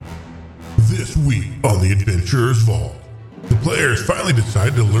This week on the Adventurer's Vault, the players finally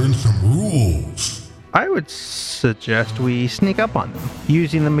decide to learn some rules. I would suggest we sneak up on them,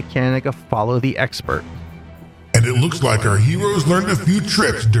 using the mechanic of follow the expert. And it looks like our heroes learned a few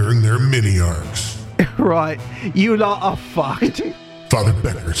tricks during their mini-arcs. Right, you lot are fucked. Father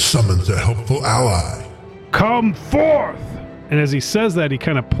Becker summons a helpful ally. Come forth! And as he says that, he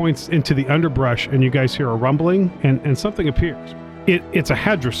kind of points into the underbrush, and you guys hear a rumbling, and something appears. It's a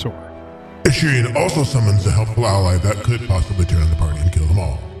hadrosaur. Ishirian also summons a helpful ally that could possibly turn on the party and kill them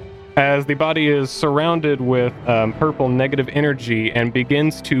all. As the body is surrounded with purple negative energy and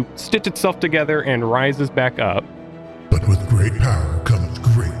begins to stitch itself together and rises back up. But with great power comes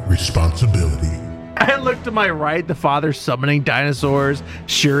great responsibility. I look to my right, the father summoning dinosaurs.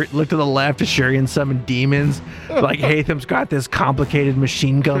 Look to the left, Ishirian summoned demons. Like Hatham's got this complicated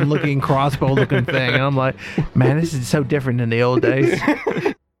machine gun looking, crossbow looking thing. And I'm like, man, this is so different than the old days.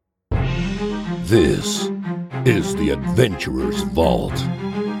 This is the Adventurer's Vault.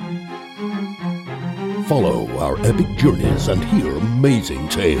 Follow our epic journeys and hear amazing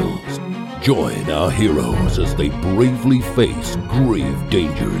tales. Join our heroes as they bravely face grave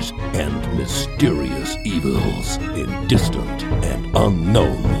dangers and mysterious evils in distant and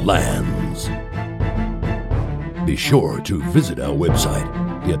unknown lands. Be sure to visit our website,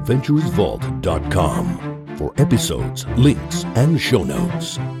 theadventurousvault.com, for episodes, links, and show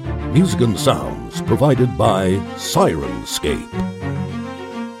notes. Music and sounds provided by Sirenscape.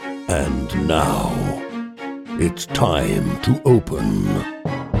 And now, it's time to open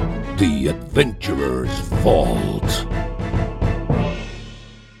the Adventurer's Vault.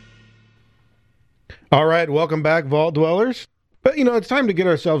 All right, welcome back, Vault Dwellers. But, it's time to get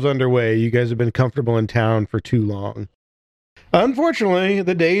ourselves underway. You guys have been comfortable in town for too long. Unfortunately,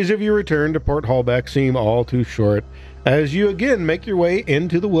 the days of your return to Port Hallbeck seem all too short, as you again make your way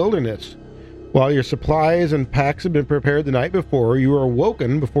into the wilderness. While your supplies and packs have been prepared the night before, you are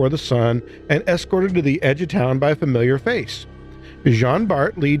awoken before the sun and escorted to the edge of town by a familiar face. Jean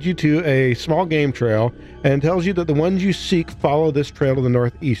Bart leads you to a small game trail and tells you that the ones you seek follow this trail to the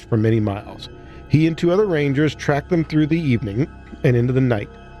northeast for many miles. He and two other rangers track them through the evening and into the night.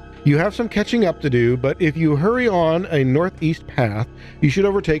 You have some catching up to do, but if you hurry on a northeast path, you should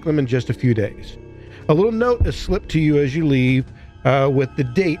overtake them in just a few days. A little note is slipped to you as you leave with the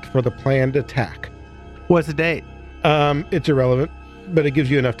date for the planned attack. What's the date? It's irrelevant, but it gives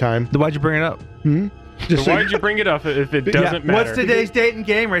you enough time. Then why'd you bring it up? Just So why'd you bring it up if it doesn't matter? What's today's date and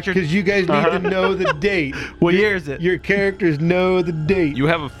game, Richard? Because you guys need to know the date. What year is it? Your characters know the date. You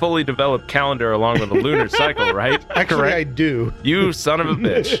have a fully developed calendar along with a lunar cycle, right? Actually, I do. You son of a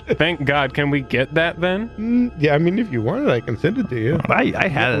bitch. Thank God. Can we get that then? Yeah, I mean, if you want it, I can send it to you. I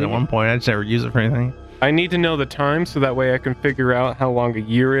had it at one point. I just never used it for anything. I need to know the time so that way I can figure out how long a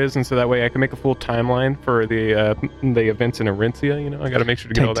year is, and so that way I can make a full timeline for the events in Arincia. I got to make sure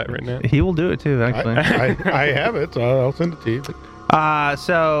to get all that written out. He will do it too, actually. I have it, so I'll send it to you.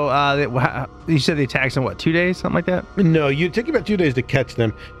 You said the attack's in 2 days, something like that? No, it took you about 2 days to catch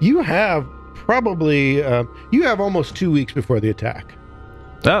them. You have probably almost 2 weeks before the attack.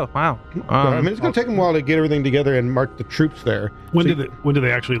 Oh, wow. It's going to take them a while to get everything together and march the troops there. When do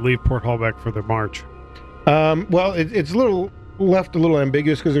they actually leave Port Hallbeck for their march? It's left a little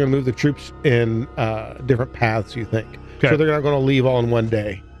ambiguous because they're going to move the troops in different paths, you think. Okay. So they're not going to leave all in one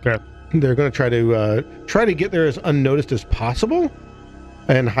day. Okay. They're going to try to get there as unnoticed as possible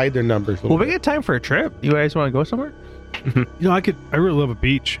and hide their numbers. Well, we get time for a trip. You guys want to go somewhere? I really love a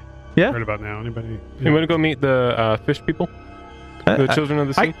beach. Yeah. Right about now. Anybody? You want to go meet the fish people? The children of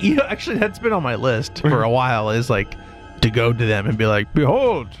the sea? Actually, that's been on my list for a while, is like to go to them and be like,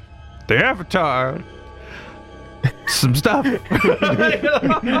 behold, the Avatar. Some stuff. You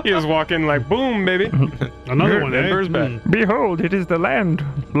just walk in like, boom, baby. Another one, Bird's eh? back. Behold, it is the land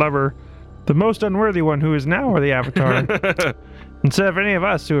lover, the most unworthy one who is now the Avatar. Instead of any of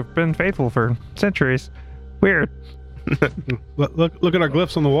us who have been faithful for centuries. Weird. Look at our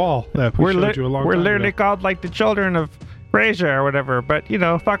glyphs on the wall that we showed you a long We're time literally ago. called like the children of Rasia or whatever, but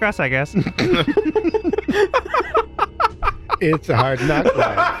fuck us, I guess. It's a hard knock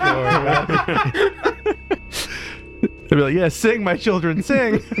life. They'll be like, yeah, sing, my children,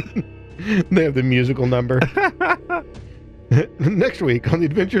 sing. They have the musical number. Next week on the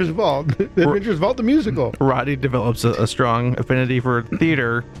Adventurer's Vault. The Adventurer's Vault, the musical. Roddy develops a strong affinity for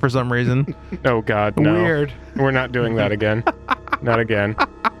theater for some reason. Oh, God, no. Weird. We're not doing that again. Not again.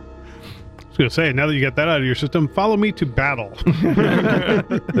 I was going to say, now that you get that out of your system, follow me to battle.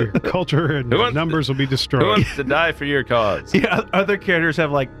 Your culture and your numbers will be destroyed. Who wants to die for your cause? Yeah, other characters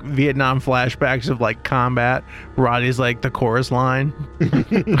have like Vietnam flashbacks of like combat. Roddy's like the chorus line.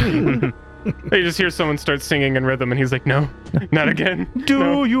 You just hear someone start singing in rhythm, and he's like, "No, not again."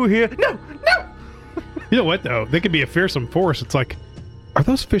 Do you hear? No. You know what, though? They could be a fearsome force. It's like, are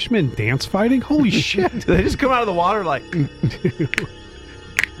those fishmen dance fighting? Holy shit. They just come out of the water like,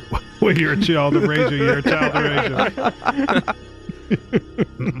 Well, you're a child of Asia. You're a child of Asia.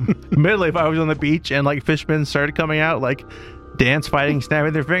 Admittedly, if I was on the beach and like fishmen started coming out like dance fighting,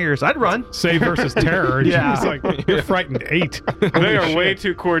 snapping their fingers, I'd run. Save versus terror. And Yeah. she's like, you're frightened 8. They are way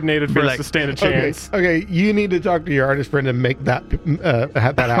too coordinated for us to stand a chance. Okay, you need to talk to your artist friend and make that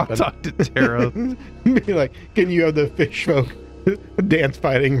have that I'll happen. talk to Tara. Be like, can you have the fish folk dance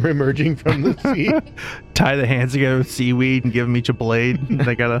fighting emerging from the sea? Tie the hands together with seaweed and give them each a blade.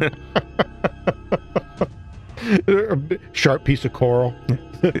 They gotta. A sharp piece of coral,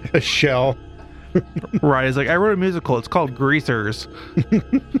 a shell. Right, it's like, I wrote a musical. It's called Greasers.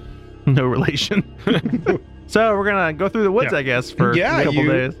 No relation. So we're gonna go through the woods, Yeah. I guess, for a couple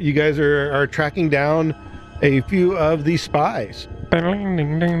days. You guys are tracking down a few of these spies. All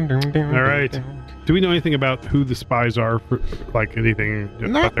right. Do we know anything about who the spies are? For, like anything Not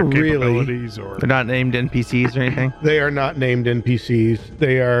about their really. capabilities? Or They're not named NPCs or anything. They are not named NPCs.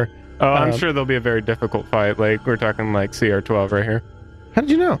 They are. Oh, I'm sure there'll be a very difficult fight. Like, we're talking like CR12 right here. How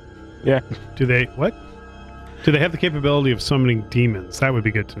did you know? Yeah. do they what? Do they have the capability of summoning demons? That would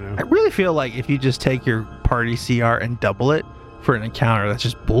be good to know. I really feel like if you just take your party CR and double it for an encounter, that's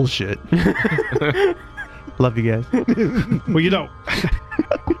just bullshit. Love you guys. Well, you don't.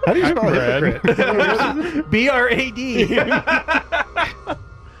 How do you spell hypocrite? BRAD.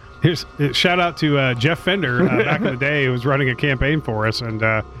 Here's shout out to Jeff Fender back in the day, who was running a campaign for us, and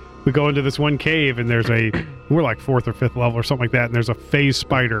we go into this one cave, and we're like 4th or 5th level or something like that, and there's a phase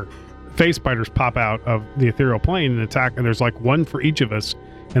spider. Phase spiders pop out of the ethereal plane and attack, and there's like one for each of us,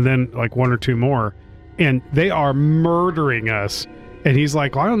 and then like 1 or 2 more, and they are murdering us. And he's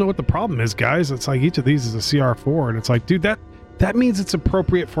like, well, I don't know what the problem is, guys. It's like each of these is a CR4, and it's like, dude, that means it's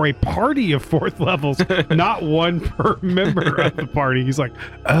appropriate for a party of 4th levels, not one per member of the party. He's like,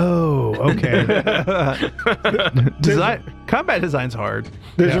 oh, okay. Combat design's hard.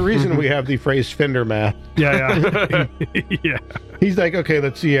 There's a reason we have the phrase Fender math. Yeah. Yeah. He's like, okay,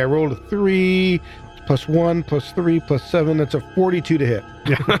 let's see. I rolled a 3 plus 1 plus 3 plus 7. That's a 42 to hit.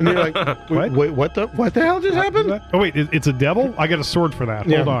 Yeah. And you're like, wait, what the hell just happened? Oh, wait, it's a devil? I got a sword for that.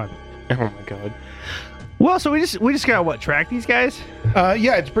 Yeah. Hold on. Oh my god. Well, so we just gotta track these guys?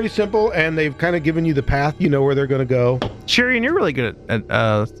 Yeah, it's pretty simple, and they've kind of given you the path. You know where they're going to go. Shurian, you're really good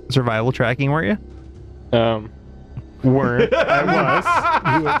at survival tracking, weren't you? Weren't.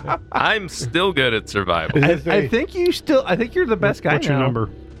 I was. I'm still good at survival. I think you're the best guy What's now. your number?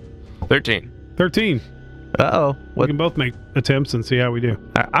 13. 13. Uh-oh. We What? can both make attempts and see how we do.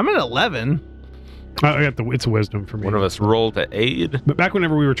 I'm at 11. I got it's wisdom for me. One of us roll to aid. But back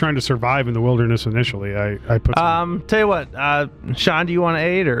whenever we were trying to survive in the wilderness initially, I put some, Tell you what, Sean, do you want to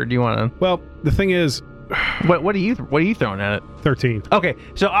aid or do you want to? well, the thing is, What are you throwing at it? 13. Okay,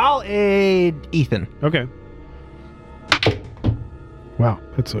 so I'll aid Ethan. Okay. Wow,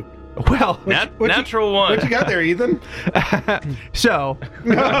 that's a Well, Natural one. What you got there, Ethan? so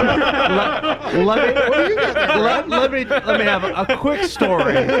let me have a quick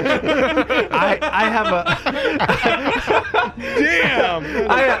story. I have a Damn.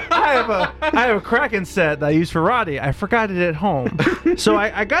 I have a Kraken set that I use for Roddy. I forgot it at home, so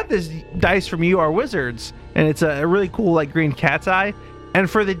I got this dice from You Are Wizards, and it's a really cool like green cat's eye. And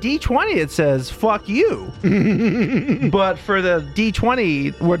for the D20, it says "fuck you," but for the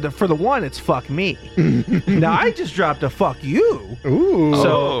D20, for the 1, it's "fuck me." Now I just dropped a "fuck you," Ooh.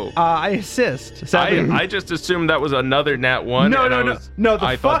 so I assist. So I just assumed that was another nat 1. no. The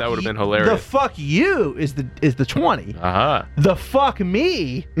I fuck thought that would have been hilarious. The "fuck you" is the 20. Aha. The "fuck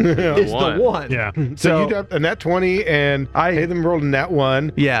me" is One. the 1. yeah. So you dropped a nat 20, and Hayden rolled a nat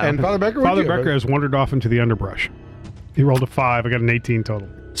 1. Yeah. And Father Becker, Father Becker has wandered off into the underbrush. He rolled a 5. I got an 18 total.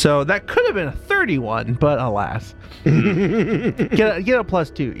 So that could have been a 31, but alas. Get a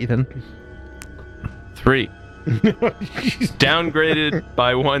 +2, Ethan. 3. Downgraded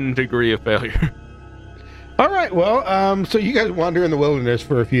by 1 degree of failure. All right. Well, so you guys wander in the wilderness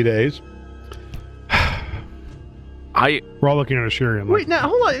for a few days. We're all looking at a Shurian. Wait, now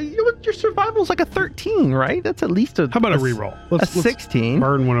hold on. Your survival's like a 13, right? That's at least a. How about a reroll? A 16.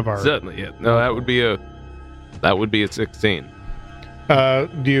 Burn one of our. Certainly, yeah. No, that would be a 16. Is that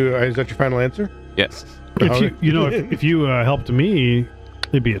your final answer? Yes. If you helped me,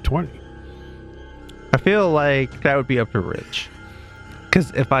 it'd be a 20. I feel like that would be up to Rich.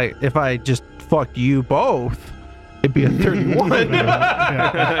 Because if I just fucked you both, It'd be a 31.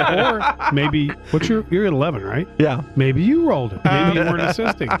 Yeah. Or maybe you're at 11, right? Yeah. Maybe you rolled it. Maybe you weren't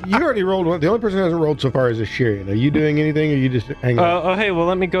assisting. You already rolled one. The only person who hasn't rolled so far is Shirian. Are you doing anything, or are you just hanging out? Oh, hey, well,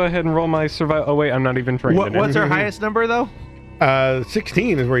 let me go ahead and roll my survival. Oh, wait, I'm not even trained in it. What's our highest number, though?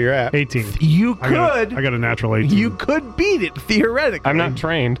 16 is where you're at. 18. You I could. got a natural 18. You could beat it, theoretically. I'm not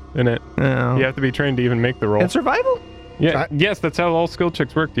trained in it. No. You have to be trained to even make the roll. In survival? Yeah, yes, that's how all skill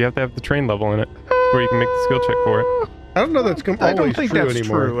checks work. You have to have the train level in it, where you can make the skill check for it. I don't know that's I don't always think true that's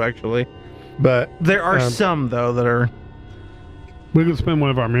anymore. true, actually. But There are some, though, that are... We could spend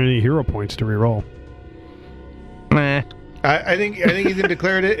one of our many hero points to re-roll. Meh. I think Ethan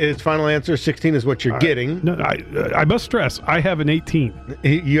declared it. Its final answer, 16 is what you're getting. No, I must stress, I have an 18.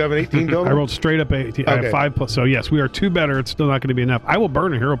 You have an 18 total? I rolled straight up 18. I Okay. have 5 plus. So, yes, we are 2 better. It's still not going to be enough. I will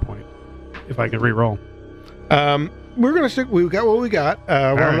burn a hero point if I can re-roll. We're going to stick. We got what we got.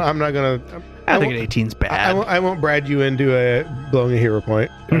 right. I'm not going to... I think an 18's bad. I won't brag you into blowing a hero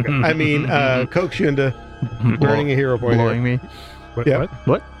point. I mean, coax you into burning a hero point. Blowing me. What? Yeah.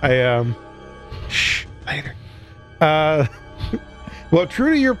 What? Shh, later. Well,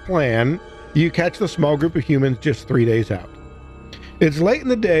 true to your plan, you catch the small group of humans just 3 days out. It's late in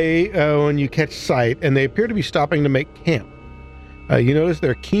the day when you catch sight, and they appear to be stopping to make camp. You notice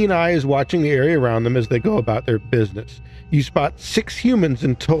their keen eyes watching the area around them as they go about their business. You spot 6 humans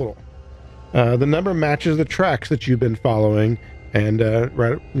in total. The number matches the tracks that you've been following, and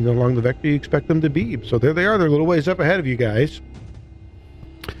right along the vector you expect them to be. So there they are. They're a little ways up ahead of you guys.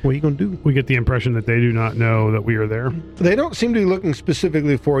 What are you going to do? We get the impression that they do not know that we are there. They don't seem to be looking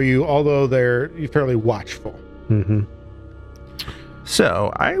specifically for you, although they're fairly watchful. Mm-hmm.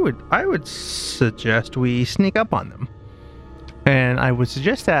 So I would suggest we sneak up on them. And I would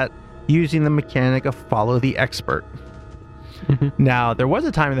suggest that using the mechanic of follow the expert. Now, there was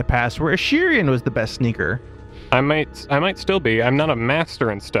a time in the past where Ashirian was the best sneaker. I might still be. I'm not a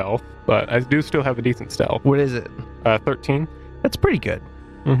master in stealth, but I do still have a decent stealth. What is it? 13. That's pretty good.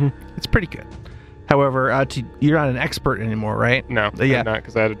 Mm-hmm. It's pretty good. However, you're not an expert anymore, right? No, Yeah. I'm not,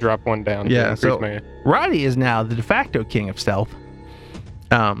 because I had to drop one down. to Yeah, increase so my... Roddy is now the de facto king of stealth,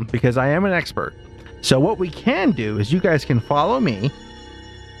 because I am an expert. So what we can do is you guys can follow me,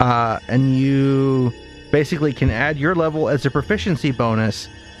 and you basically can add your level as a proficiency bonus,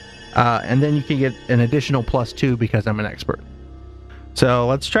 and then you can get an additional +2 because I'm an expert. So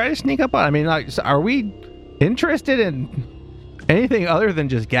let's try to sneak up on. I mean, like, are we interested in anything other than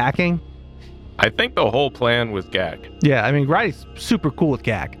just gacking? I think the whole plan was gag. Yeah, I mean, Roddy's super cool with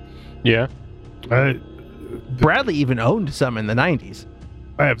gack. Yeah. Bradley even owned some in the 90s.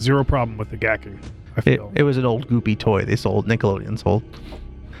 I have zero problem with the gacking. I feel. It was an old goopy toy they sold, Nickelodeon sold.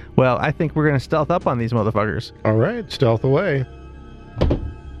 Well, I think we're going to stealth up on these motherfuckers. All right, stealth away.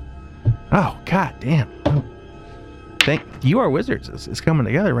 Oh, god damn. You Are Wizards is coming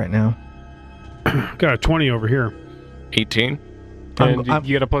together right now. Got a 20 over here. 18. And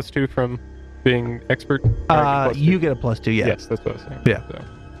you get a +2 from being expert? You get a +2, yeah. Yes, that's what I was saying. Yeah.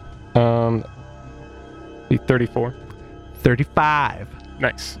 So, be 34. 35.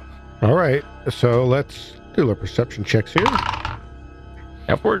 Nice. All right, so let's do a perception checks here.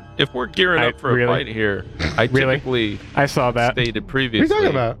 If we're gearing up for a fight here, I typically I saw that. stated What are previously. you talking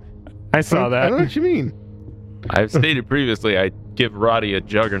about? I saw I that. don't know what you mean. I've stated previously I give Roddy a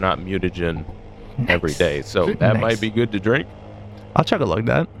Juggernaut mutagen every day, so that Nice. might be good to drink. I'll chug a lug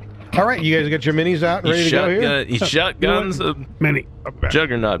that. All right, you guys got your minis out and ready to go here? He shotguns a Many.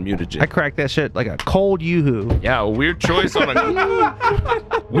 Juggernaut mutagen. I cracked that shit like a cold yoo-hoo. Yeah, a weird choice on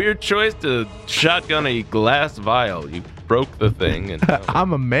a weird choice to shotgun a glass vial. You broke the thing, and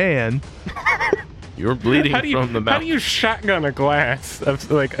I'm a man. you're bleeding from the mouth. How do you shotgun a glass of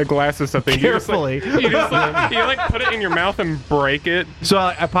a glass of something? Carefully. You just put it in your mouth and break it. So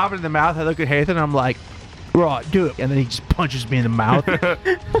I pop it in the mouth, I look at Hathan, and I'm like, right, do it. And then he just punches me in the mouth.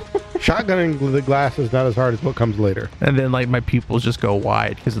 Shotgunning the glass is not as hard as what comes later. And then like my pupils just go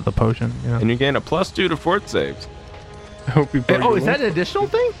wide because of the potion. You know? And you gain a +2 to fort saves. I hope you. Oh, is that an additional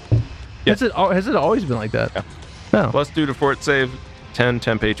thing? Yeah. Has it always been like that? Yeah. No. +2 to fort save, 10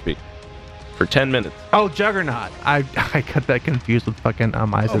 temp HP for 10 minutes. Oh, Juggernaut. I got that confused with fucking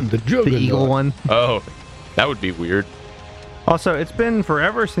Isaac, the Juggernaut. eagle one. Oh, that would be weird. Also, it's been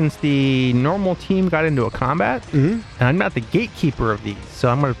forever since the normal team got into a combat, and I'm not the gatekeeper of these, so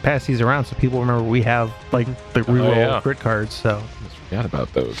I'm going to pass these around so people remember we have like the reroll crit cards. So Almost forgot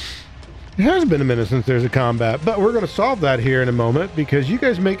about those. It has been a minute since there's a combat, but we're going to solve that here in a moment because you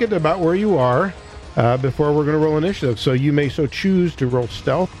guys make it about where you are before we're going to roll initiative. So you may so choose to roll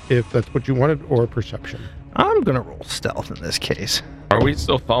stealth if that's what you wanted, or perception. I'm gonna roll stealth in this case. Are we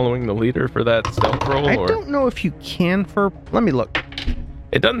still following the leader for that stealth roll? I or don't know if you can for. Let me look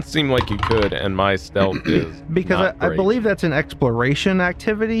It doesn't seem like you could, and my stealth is because not I great. believe that's an exploration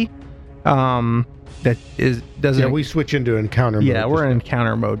activity. That doesn't. Yeah, we switch into encounter mode. Yeah, we're in just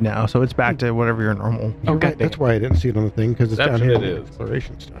encounter mode now, so it's back to whatever your normal. now. You're right, that's why I didn't see it on the thing, because it's That's down what here it in the is.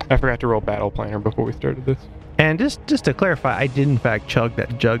 exploration stuff. I forgot to roll Battle Planner before we started this. And just to clarify, I did in fact chug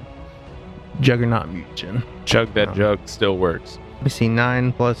that Juggernaut mutagen. Chug that jug still works. Let me see,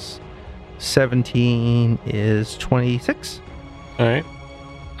 9 plus 17 is 26. All right.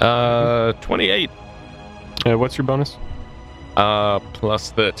 28. What's your bonus?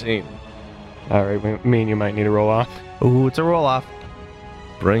 Plus 13. All right. Me and you might need to roll off. Ooh, it's a roll off.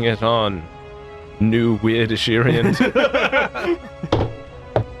 Bring it on, new weird Ashirian.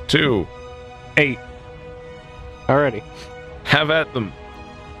 2. 8. Alrighty. Have at them.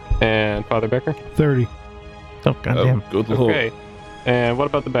 And Father Becker? 30. Oh, goddamn. Oh, good lord. Okay. And what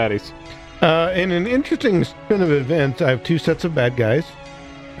about the baddies? In an interesting spin of events, I have 2 sets of bad guys.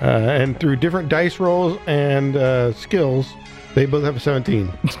 And through different dice rolls and skills, they both have a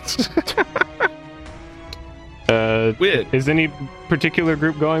 17. Weird. Is any particular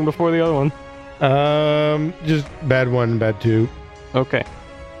group going before the other one? Just bad 1 and bad 2. Okay.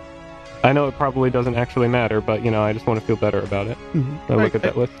 I know it probably doesn't actually matter, but, I just want to feel better about it. I look at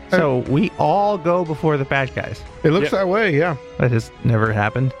that list. So we all go before the bad guys. It looks Yep. that way, yeah. That has never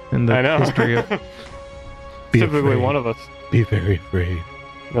happened in the I know. history of. Be Typically afraid. one of us. Be very afraid.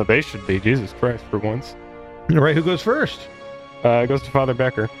 No, they should be. Jesus Christ, for once. All right, who goes first? It goes to Father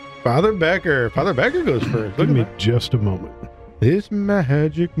Becker. Father Becker. Father Becker goes first. Look Give at me just a moment. this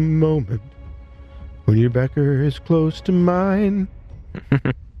magic moment when your Becker is close to mine.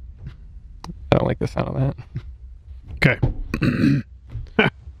 I don't like the sound of that. Okay.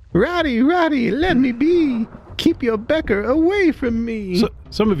 Roddy, let me be. Keep your Becker away from me. So,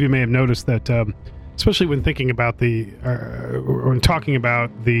 some of you may have noticed that, especially when thinking about when talking about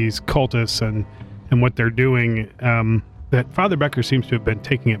these cultists and what they're doing, that Father Becker seems to have been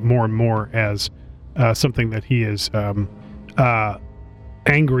taking it more and more as something that he is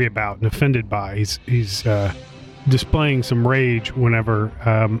angry about and offended by. He's displaying some rage whenever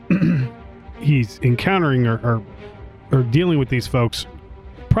he's encountering or dealing with these folks,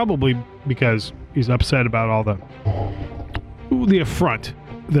 probably because he's upset about all the affront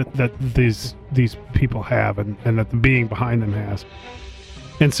that these people have and that the being behind them has.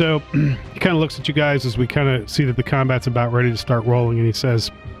 And so he kind of looks at you guys as we kind of see that the combat's about ready to start rolling, and he says,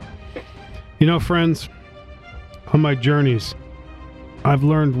 friends, on my journeys, I've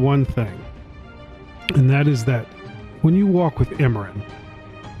learned one thing, and that is that when you walk with Imran,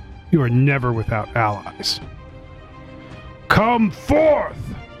 you are never without allies. Come forth!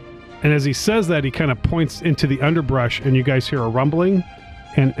 And as he says that, he kind of points into the underbrush, and you guys hear a rumbling,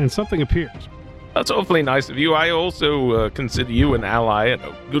 and something appears. That's awfully nice of you. I also consider you an ally. And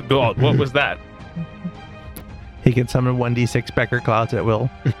oh, good God, what was that? He can summon 1d6 Becker clouds at will.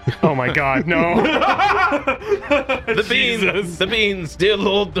 Oh my God, no! The beans, the beans, dear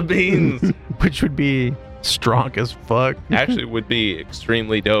Lord, the beans. Which would be strong as fuck. Actually, would be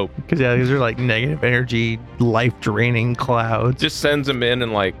extremely dope. Because these are like negative energy, life draining clouds. Just sends him in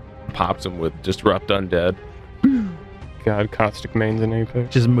and pops him with disrupt undead. God, caustic mains and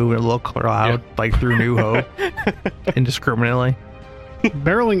apex. Just moving a little cloud through New Hope indiscriminately.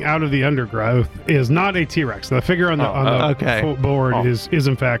 Barreling out of the undergrowth is not a T-Rex. The figure on the okay. board is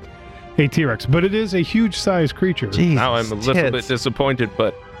in fact a T-Rex, but it is a huge sized creature. Jesus, Now I'm a little bit disappointed,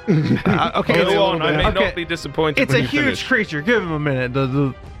 but okay, go on. I may okay. not be disappointed. It's when a you huge finish. creature. Give him a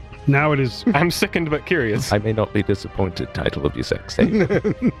minute. Now it is. I'm sickened but curious. I may not be disappointed. Title of your sex tape.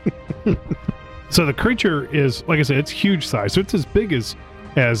 So the creature is, like I said, it's huge size. So it's as big as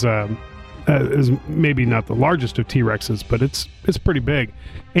maybe not the largest of T-Rexes, but it's pretty big,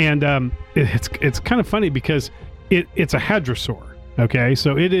 and it's kind of funny because it's a hadrosaur. Okay,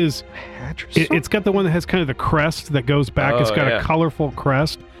 so it is. It's got the one that has kind of the crest that goes back. It's got a colorful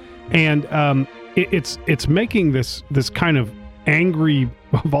crest, and it's making this kind of angry,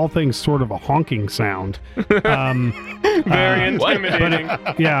 of all things, sort of a honking sound. Very intimidating.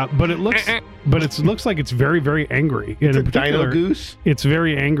 But it looks like it's very, very angry. And in particular, Dino Goose. it's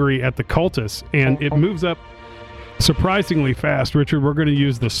very angry at the cultists, and it moves up surprisingly fast. Richard, we're going to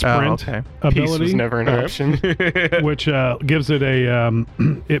use the sprint Peace ability, was never an option. which gives it a.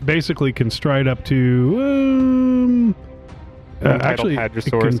 It basically can stride up to. Actually, it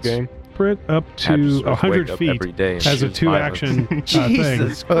Hadrosaurus can game. sprint up to Hadrosaurs 100 wake up feet every day and as a choose 2-action thing.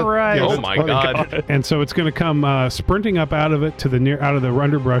 Jesus Christ. Oh my God. And so it's going to come sprinting up out of it out of the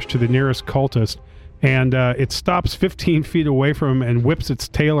underbrush to the nearest cultist, and it stops 15 feet away from him and whips its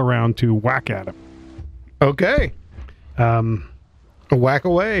tail around to whack at him. Okay. Whack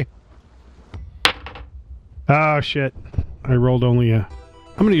away. Oh shit! I rolled only a.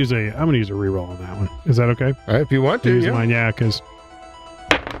 I'm gonna use a reroll on that one. Is that okay? All right, if you want to, Use yeah. mine, yeah, because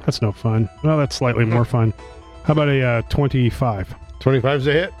that's no fun. Well, that's slightly more fun. How about a 25? 25's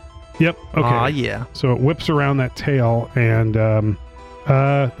a hit. Yep. Okay. Aw, yeah. So it whips around that tail, and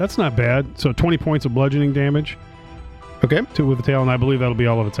that's not bad. So 20 points of bludgeoning damage. Okay. With the tail, and I believe that'll be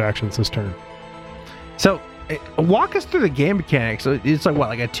all of its actions this turn. So, walk us through the game mechanics. So it's like what,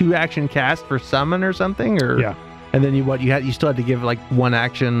 like a 2-action cast for summon or something, or Yeah. And then you still had to give like 1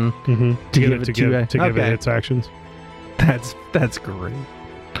 action Mm-hmm. to give it two. Give it its actions. That's great.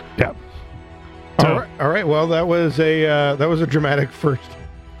 Yeah. All right. Well, that was a dramatic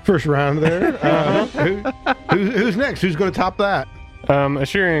first round there. Who's next? Who's going to top that?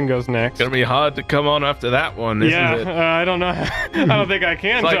 Assyrian goes next. Gonna be hard to come on after that one, isn't it? I don't know. I don't think I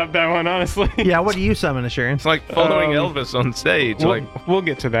can like- top that one, honestly. Yeah, what do you summon, Assyrian? It's like following Elvis on stage. We'll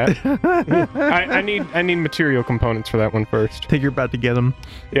get to that. I need material components for that one first. Think you're about to get him.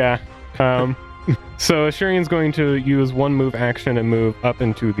 Yeah. So Assyrian's going to use 1 move action and move up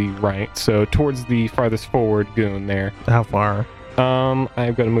and to the right, so towards the farthest forward goon there. How far?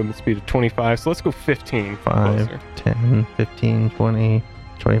 I've got a movement speed of 25, so let's go 15. 5, closer. 10, 15, 20,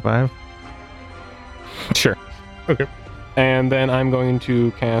 25. Sure. Okay. And then I'm going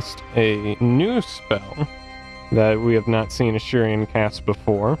to cast a new spell that we have not seen Assyrian cast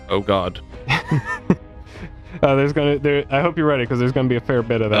before. Oh God. I hope you're ready, because there's gonna be a fair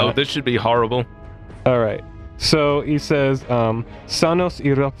bit of that. Oh, this should be horrible. All right. So he says, "Sanos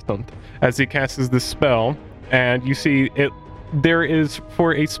irruptunt," as he casts this spell, and you see it. There is,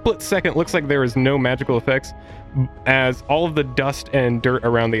 for a split second, looks like there is no magical effects, as all of the dust and dirt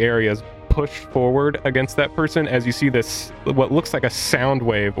around the area is pushed forward against that person. As you see this, what looks like a sound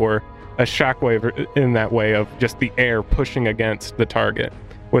wave or a shock wave in that way of just the air pushing against the target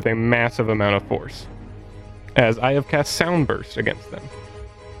with a massive amount of force. As I have cast Sound Burst against them.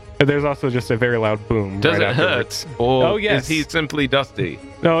 There's also just a very loud boom. Does right it afterwards. hurt? Or Oh, yes. is he simply dusty?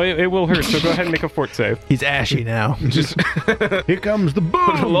 No, it will hurt, so go ahead and make a fort save. He's ashy now. Just Here comes the boom.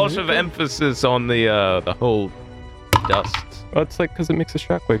 put a lot of emphasis on the whole dust. Well, it's like because it makes a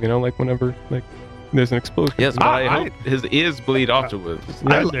shockwave, like whenever there's an explosion. Yes, but I hope his ears bleed afterwards.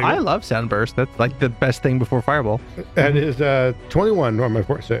 I love Soundburst. That's like the best thing before Fireball. That is 21 on my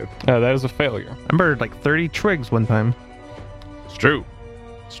fort save. That is a failure. I murdered like 30 twigs one time. It's true.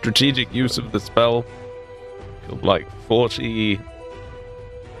 Strategic use of the spell. Killed like 40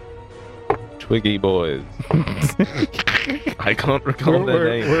 Twiggy boys. I can't recall their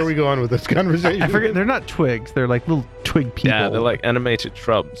names. Where are we going with this conversation? I forget. They're not twigs. They're like little twig people. Yeah, they're like animated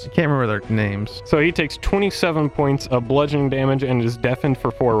shrubs. I can't remember their names. So he takes 27 points of bludgeoning damage and is deafened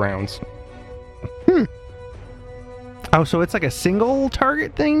for 4 rounds. Oh, so it's like a single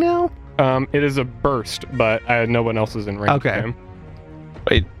target thing now? It is a burst, but no one else is in range Okay. of him.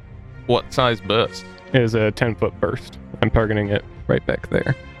 Wait, what size burst? It is a 10-foot burst. I'm targeting it right back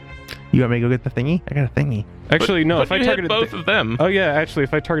there. You want me to go get the thingy? I got a thingy. Actually, no. But If I you target hit both of them. Oh yeah, actually,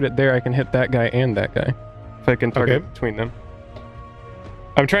 if I target it there, I can hit that guy and that guy. If I can target between them.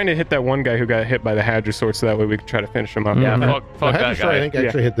 I'm trying to hit that one guy who got hit by the Hadrosaur, so that way we can try to finish him up. Yeah, Mhm. fuck that I guy. think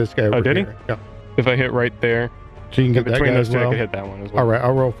actually hit this guy over did he? here. Yeah. If I hit right there, So you can get that between guy those as two, I well. can hit that one as well. All right,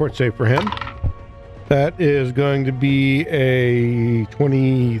 I'll roll fort save for him. That is going to be a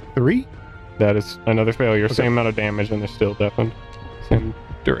 23. That is another failure. Same amount of damage, and they're still deafened. Same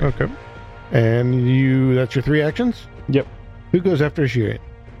duration. Okay. And that's your 3 actions? Yep. Who goes after Shiri?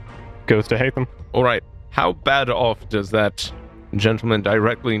 Goes to Hatham. All right, how bad off does that gentleman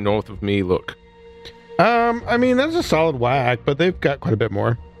directly north of me look? I mean, that's a solid whack, but they've got quite a bit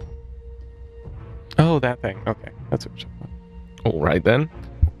more. Oh, that thing. Okay, that's what you're talking about. All right then,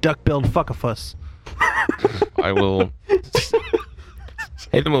 Duck-billed fuckafus. I will.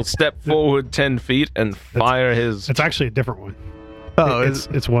 Hayden will step forward 10 feet and fire his. It's actually a different one. Oh,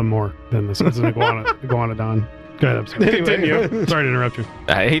 It's one more than this. It's an iguanodon. Go ahead, I'm sorry. Anyway. Sorry to interrupt you.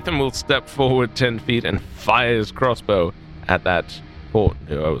 Haytham will step forward 10 feet and fire his crossbow at that port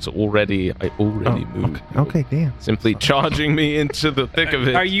who I already moved. Okay, damn. Simply charging me into the thick of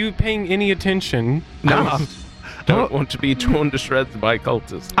it. Are you paying any attention? No. Don't want to be torn to shreds by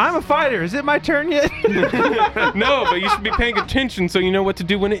cultists. I'm a fighter. Is it my turn yet? No, but you should be paying attention so you know what to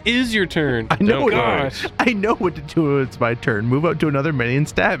do when it is your turn. I know. Don't worry. Gosh. I know what to do when it's my turn. Move up to another mini and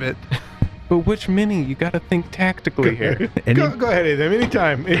stab it. But which mini? You got to think tactically here. Any, Go ahead, Adam.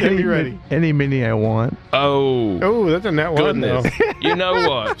 Anytime you're ready. Any mini I want. Oh, Oh, that's a nat one. goodness. though. You know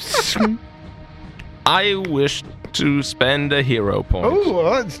what? I wish to spend a hero point. Oh,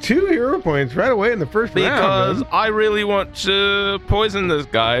 well, it's 2 hero points right away in the first Because round. I really want to poison this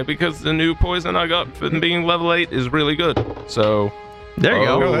guy because the new poison I got from being level 8 is really good. So There you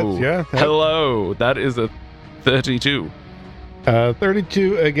go. Oh, that's- yeah. Hello, that is a 32.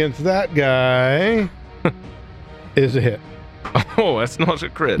 32 against that guy is a hit. Oh, that's not a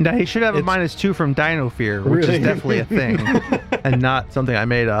crit. Now he should have a It's- -2 from Dino Fear, which Really? is definitely a thing, and not something I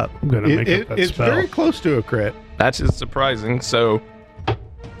made up. I'm gonna make up that It's spell. very close to a crit. That is surprising. So,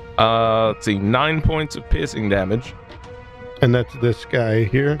 let's see, 9 points of piercing damage. And that's this guy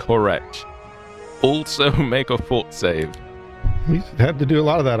here. Correct. Also make a fort save. He's had to do a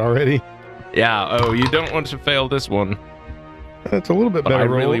lot of that already. Yeah, oh, you don't want to fail this one, That's a little bit but better I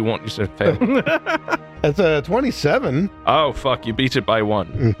roll. really want you to fail. That's a 27. Oh, fuck, you beat it by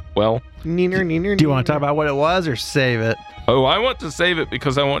 1. Well, Neener, neener, Do you want to talk about what it was or save it? oh, I want to save it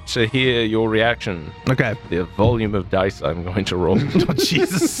because I want to hear your reaction. Okay. The volume of dice I'm going to roll. Oh,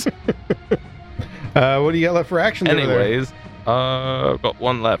 Jesus. What do you got left for action? over there? Anyways, I've got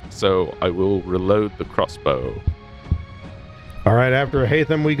 1 left, so I will reload the crossbow. All right, after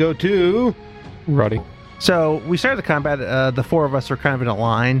Hatham, we go to. Roddy. So we started the combat. The 4 of us were kind of in a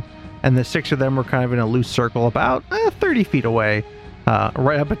line, and the 6 of them were kind of in a loose circle, about 30 feet away.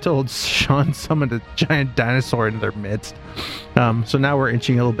 Right up until Sean summoned a giant dinosaur into their midst. So now we're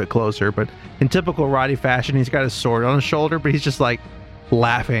inching a little bit closer. But in typical Roddy fashion, he's got his sword on his shoulder, but he's just like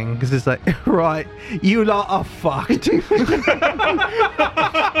laughing because it's like, right, you lot are fucked.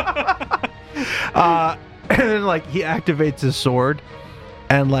 And then like he activates his sword,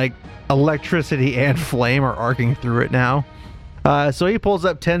 and like electricity and flame are arcing through it now. So he pulls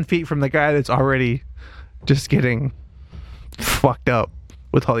up 10 feet from the guy that's already just getting fucked up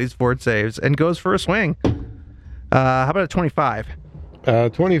with all these fort saves and goes for a swing. How about a 25?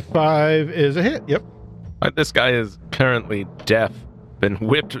 25 is a hit. Yep. This guy is currently deaf, been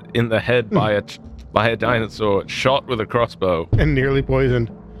whipped in the head by a dinosaur, shot with a crossbow. And nearly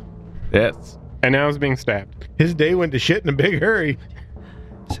poisoned. Yes. And now he's being stabbed. His day went to shit in a big hurry.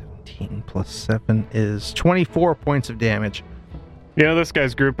 17 plus 7 is 24 points of damage. You know, this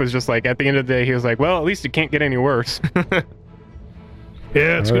guy's group was just like, at the end of the day, he was like, well, at least it can't get any worse.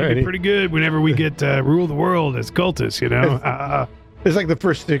 Yeah, it's going to Alrighty. be pretty good whenever we get rule the world as cultists, you know? It's like the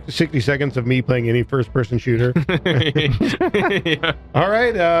first 60 seconds of me playing any first-person shooter. Yeah. All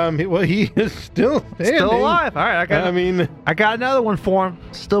right. Well, he is still standing. Still alive. All right, I mean, I got another one for him.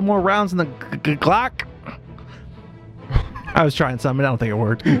 Still more rounds in the Glock. I was trying something. I don't think it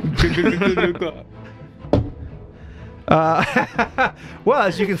worked. Well,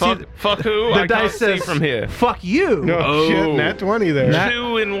 as you can see, Fuck who? the I can't dice see says from here. "Fuck you." no Oh. shit, nat 20 there.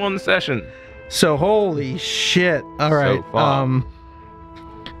 2 in 1 session. So holy shit! All right, far.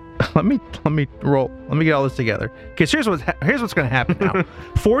 let me roll. Let me get all this together. Okay, so here's what's going to happen now.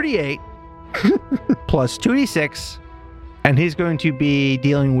 48 plus 2d6, and he's going to be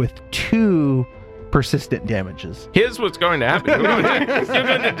dealing with 2 persistent damages. Here's what's going to happen. You're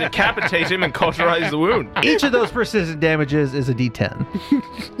going to decapitate him and cauterize the wound. Each of those persistent damages is a d10.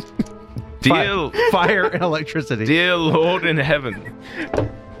 Fire and electricity. Dear Lord in heaven.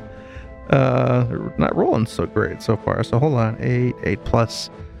 Not rolling so great so far. So hold on. 8 plus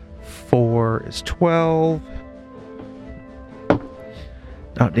 4 is 12.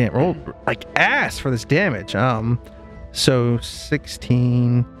 Oh damn, rolled like ass for this damage. So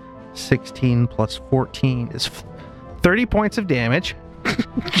 16 plus 14 is 30 points of damage.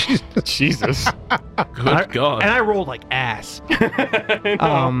 Jesus. Good God. And I rolled like ass.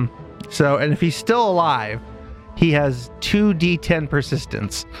 So, and if he's still alive, he has 2d10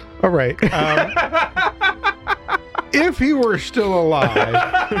 persistence. All right. If he were still alive,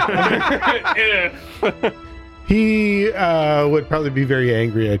 he would probably be very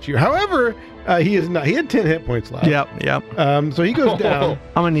angry at you. However, he is not. He had 10 hit points left. Yep. So he goes down.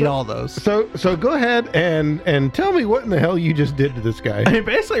 I'm gonna need all those. So go ahead and tell me what in the hell you just did to this guy. I mean,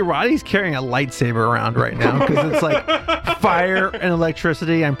 basically, Roddy's carrying a lightsaber around right now because it's like fire and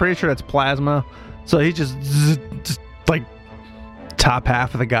electricity. I'm pretty sure that's plasma. So he just like top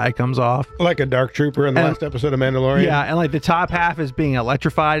half of the guy comes off. Like a dark trooper in the And- last episode of Mandalorian. Yeah, and like the top half is being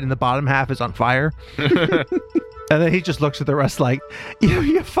electrified and the bottom half is on fire. And then he just looks at the rest like,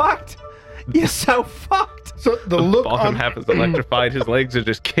 you fucked. You're so fucked. So the look Bottom on half is electrified. His legs are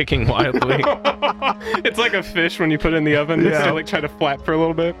just kicking wildly. It's like a fish when you put it in the oven. It's like try to flap for a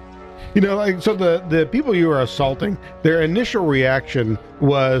little bit. like so the people you are assaulting, their initial reaction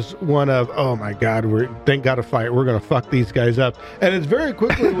was one of, oh my god, thank god a fight, we're gonna fuck these guys up, and it very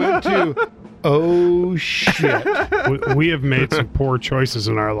quickly went to oh shit. We have made some poor choices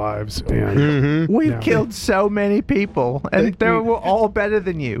in our lives. And We've Yeah. killed so many people, and they were all better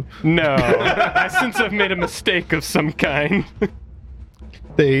than you. No, I since I've made a mistake of some kind.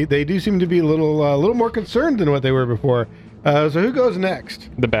 They do seem to be a little more concerned than what they were before. So who goes next?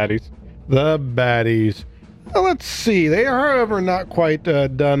 The baddies. The baddies. Well, let's see. They are, however, not quite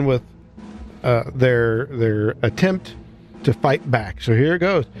done with their attempt to fight back. So here it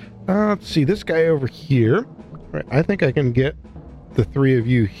goes. Let's see. This guy over here. Right, I think I can get the three of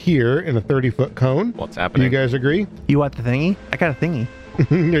you here in a 30-foot cone. What's Do happening? you guys agree? You want the thingy? I got a thingy.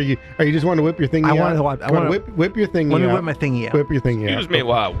 are you just want to whip your thingy I out? wanna- I Come on, wanna- whip your thingy Let me out. whip my thingy out. Whip your thingy Excuse out. me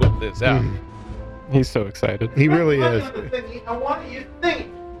while I whip this out. He's so excited. He really is. I want to use thingy.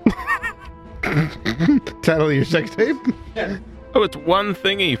 Title of your sex tape? Oh, it's one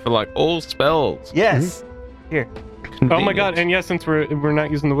thingy for like all spells. Yes. Here. Oh my god! And yes, since we're not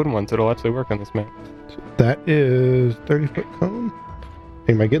using the wooden ones, it'll actually work on this map. That is 30-foot cone.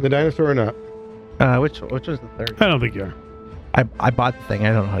 Am I getting the dinosaur or not? Which was the third? I don't think you are. I bought the thing.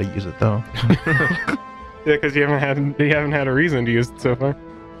 I don't know how to use it though. Yeah, because you haven't had a reason to use it so far.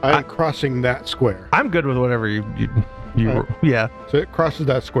 I'm crossing that square. I'm good with whatever you yeah. So it crosses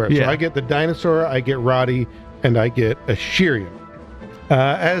that square. Yeah. So I get the dinosaur, I get Roddy, and I get a Shirian.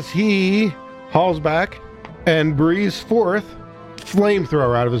 As he hauls back and breathes forth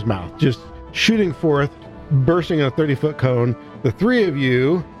flamethrower out of his mouth, just shooting forth, bursting in a 30-foot cone. The three of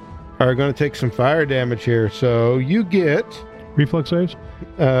you are going to take some fire damage here. So you get, Reflex saves?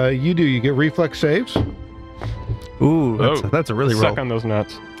 you get reflex saves. Ooh, Oh. that's a really Suck roll. on those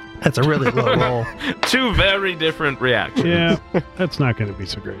nuts. That's a really low roll. Two very different reactions. Yeah, that's not going to be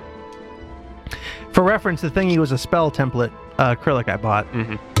so great. For reference, the thingy was a spell template acrylic I bought.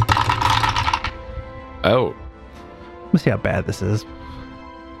 Oh, Let's see how bad this is.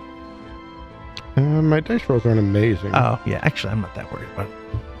 My dice rolls aren't amazing. Oh yeah, actually I'm not that worried about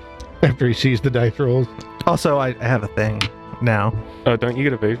it. After he sees the dice rolls. Also, I have a thing now. Oh, don't you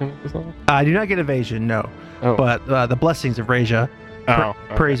get evasion at this level? I do not get evasion, no. Oh. But the blessings of Raja, Oh,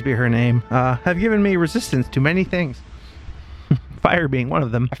 praise be her name, have given me resistance to many things. Fire being one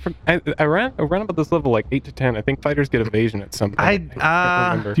of them. I ran about this level like 8 to 10. I think fighters get evasion at some point. I can't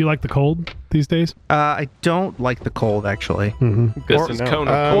remember. Do you like the cold these days? I don't like the cold actually. this is no.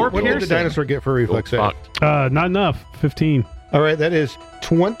 Kona. Or What did the piercing. dinosaur get for reflex save? Fucked. Not enough. 15. All right, that is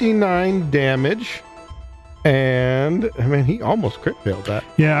 29 damage. And, I mean, he almost crit failed that.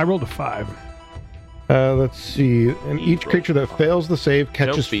 Yeah, I rolled a 5. Let's see. And each creature that fails the save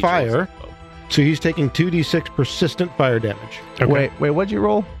catches Don't be fire. Joseph. So he's taking 2d6 persistent fire damage. Okay. Wait, what'd you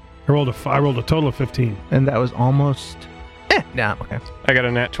roll? I rolled a total of 15. And that was almost. Nah, okay. I got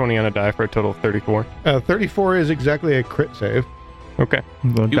a nat 20 on a die for a total of 34. 34 is exactly a crit save. Okay.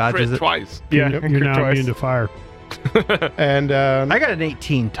 Well, You dodges crit it. twice. Yeah, You're crit now twice. immune to fire. And I got an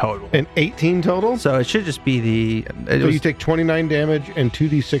 18 total. an 18 total. So it should just be the. So you take 29 damage and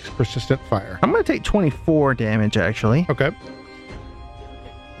 2d6 persistent fire. I'm going to take 24 damage actually. Okay.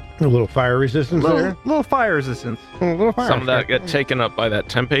 A little fire resistance there. Little fire resistance. A little fire. Some of that get taken up by that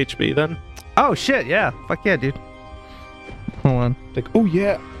temp HP then? Oh shit, yeah. Fuck yeah, dude. Hold on. Like, oh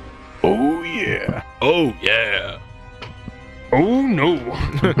yeah. Oh, yeah. Oh, yeah. Oh, no.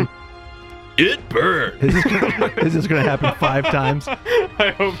 It burns. Is this going to happen 5 times?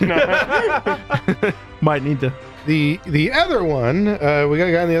 I hope not. Might need to. The other one, we got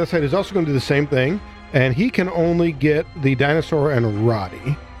a guy on the other side who's also going to do the same thing, and he can only get the dinosaur and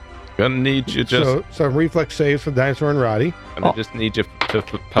Roddy. Gonna need you just. So some reflex saves for the dinosaur and Roddy. Gonna just need you to,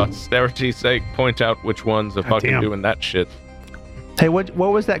 for posterity's sake, point out which ones are fucking damn. doing that shit. Hey, what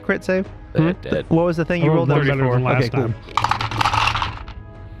was that crit save? They're dead. What was the thing you I rolled? rolled one That was better than last okay, cool. time.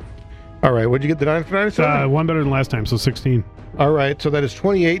 All right, what'd you get the dinosaur? One better than last time, so 16. All right, so that is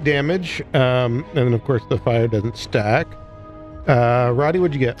 28 damage, and then of course the fire doesn't stack. Roddy,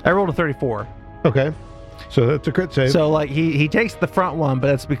 what'd you get? I rolled a 34. Okay, so that's a crit save. So like he takes the front one, but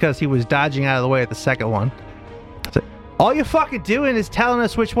that's because he was dodging out of the way at the second one. So, all you fucking doing is telling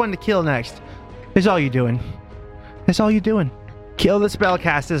us which one to kill next. Is all you doing. That's all you doing. Kill the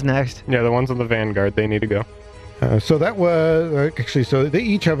spellcasters next. Yeah, the ones on the Vanguard, they need to go. So that was actually, so they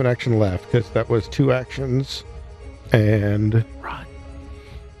each have an action left because that was 2 actions, and Run.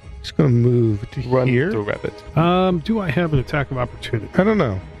 it's going to move to Run here. the rabbit. Do I have an attack of opportunity? I don't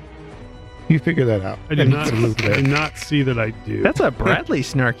know. You figure that out. I do And not. he's gonna move I there. do not see that I do. That's a Bradley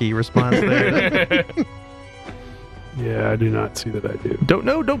snarky response there. Yeah, I do not see that I do. Don't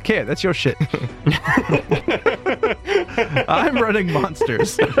know, don't care. That's your shit. I'm running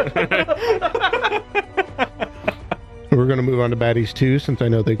monsters. We're going to move on to baddies 2 since I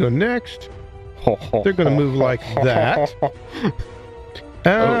know they go next. They're going to move like that.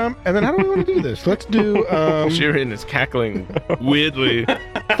 And then how do we want to do this? Let's do... Shirian is cackling weirdly.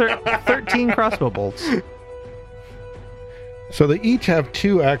 13 crossbow bolts. So they each have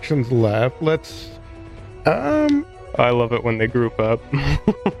 2 actions left. Let's... I love it when they group up.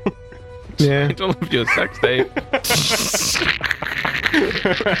 Yeah. I don't love your sex tape.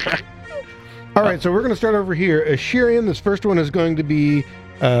 All right, so we're going to start over here. Shirian, this first one is going to be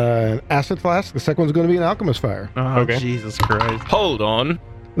an acid flask. The second one's going to be an alchemist fire. Oh, Okay. Jesus Christ. Hold on.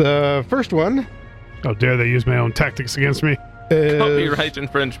 The first one How dare they use my own tactics against me? is... Copyright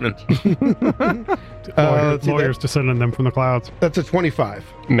infringement. let's see, Lawyers descending them from the clouds. That's a 25.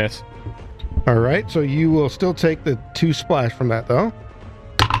 Miss. All right, so you will still take the 2 splash from that, though.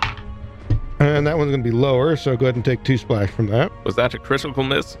 And that one's going to be lower, so go ahead and take 2 splash from that. Was that a critical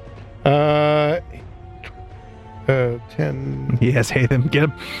miss? 10... Yes, Hatham, get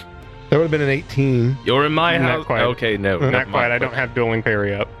him. That would have been an 18. You're in my Not house. quite. Okay, no. Not Not quite. I don't have dueling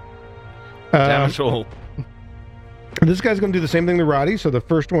parry up. Damage all. This guy's going to do the same thing to Roddy. So the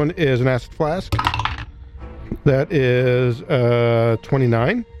first one is an acid flask. That is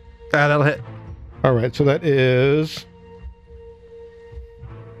 29. That'll hit. All right, so that is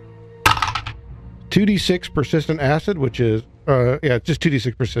 2d6 persistent acid, which is it's just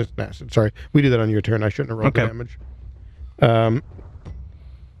 2d6 persistent acid. Sorry, we do that on your turn. I shouldn't have rolled the Okay. damage.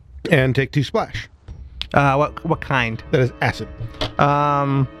 And take 2 splash. What kind? That is acid.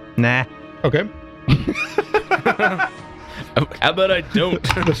 Nah. Okay. Oh, how about I don't?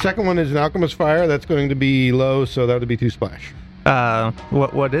 The second one is an alchemist fire. That's going to be low, so that would be 2 splash.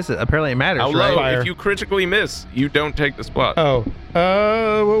 What is it? Apparently it matters, How right? low? Fire. If you critically miss, you don't take the spot. Oh,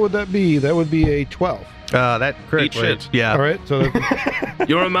 what would that be? That would be a 12. That crit. Eat shit. Yeah. All right, so that's,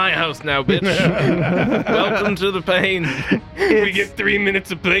 You're in my house now, bitch. Welcome to the pain. We get 3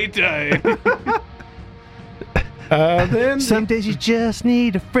 minutes of playtime. then Some days you just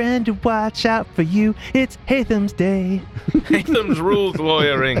need a friend to watch out for you. It's Hatham's day. Hatham's Rules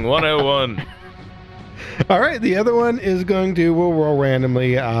Lawyering 101. all right, the other one is going to we'll roll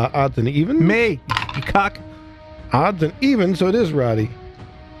randomly odds and evens. Me, you cock. Odds and evens, so it is Roddy.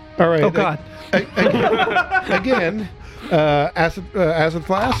 All right. Oh God. Again, acid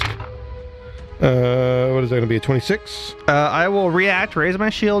flask. What is that going to be? A 26. I will react, raise my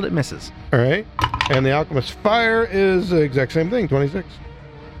shield. It misses. All right. And the alchemist fire is the exact same thing, 26.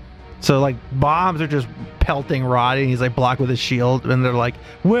 So like bombs are just pelting Roddy, and he's like blocked with his shield, and they're like,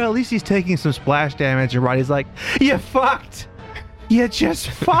 "Well, at least he's taking some splash damage." And Roddy's like, "You fucked. You just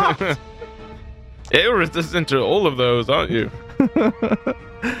fucked." You're resistant to all of those, aren't you?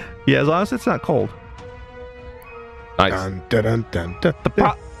 Yeah, as long as it's not cold. Nice. Dun, dun, dun, dun,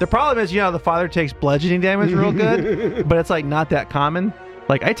 dun. The problem is, the father takes bludgeoning damage real good, but it's like not that common.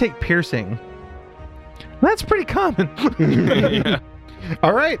 Like I take piercing. That's pretty common. Yeah.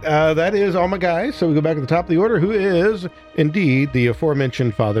 All right, that is all my guys. So we go back to the top of the order. Who is indeed the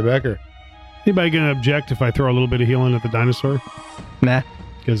aforementioned Father Becker? Anybody gonna object if I throw a little bit of healing at the dinosaur? Nah.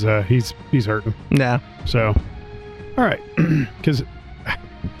 Because he's hurting. Nah. So, all right, because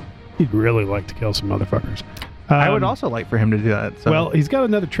he'd really like to kill some motherfuckers. I would also like for him to do that. So. Well, he's got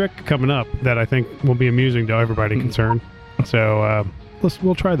another trick coming up that I think will be amusing to everybody concerned. So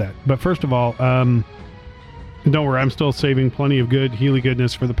we'll try that. But first of all, don't worry, I'm still saving plenty of good Healy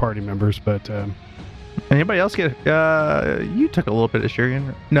goodness for the party members. But anybody else get? You took a little bit of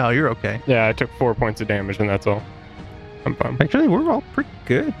Shurian. No, you're okay. Yeah, I took 4 points of damage, and that's all. I'm fine. Actually, we're all pretty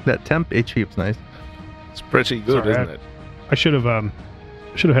good. That temp HP was nice. It's pretty good, Sorry, isn't it? I should have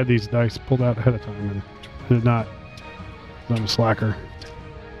had these dice pulled out ahead of time and did not. I'm a slacker.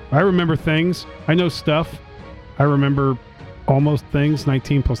 I remember things. I know stuff. I remember almost things.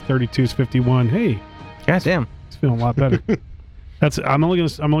 19 plus 32 is 51. Hey, God damn. it's feeling a lot better. I'm only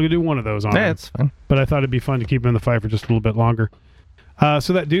gonna do one of those on Yeah, him. it's fine. But I thought it'd be fun to keep him in the fight for just a little bit longer.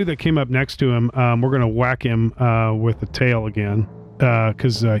 So that dude that came up next to him, we're gonna whack him with the tail again,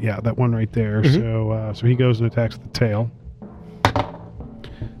 because that one right there. Mm-hmm. So he goes and attacks the tail.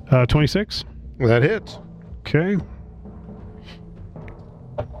 26. That hits. Okay.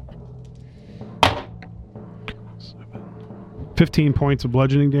 15 points of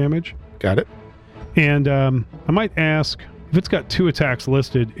bludgeoning damage. Got it. And I might ask, if it's got 2 attacks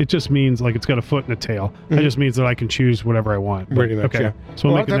listed, it just means like it's got a foot and a tail. It just means that I can choose whatever I want. Pretty much, okay. yeah. So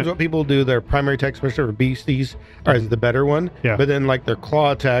a we'll lot make of times what people do, their primary attack, especially for beasties, is the better one. Yeah. But then like their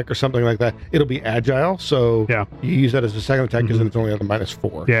claw attack or something like that, it'll be agile. So Yeah. you use that as a second attack because then it's only at a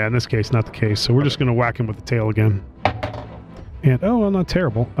 -4. Yeah, in this case, not the case. So we're just going to whack him with the tail again. And, not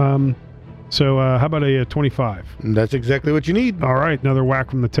terrible. So how about a 25? And that's exactly what you need. All right, another whack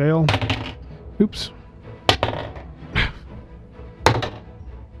from the tail. Oops.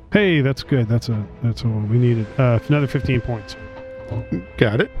 Hey, that's good. That's what we needed. Another 15 points.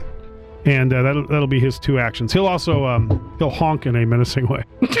 Got it. And that'll be his 2 actions. He'll also he'll honk in a menacing way.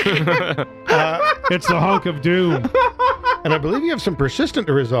 It's the honk of doom. And I believe you have some persistent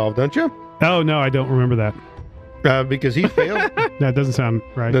to resolve, don't you? Oh no, I don't remember that. Because he failed. That doesn't sound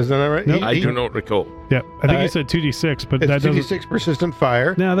right. Doesn't that right? Nope. I do not recall. Yeah, I think you said 2d6, but that It's doesn't. 2d6 persistent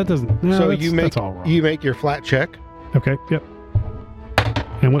fire. No, that doesn't. No, So that's all wrong. you make your flat check. Okay. Yep.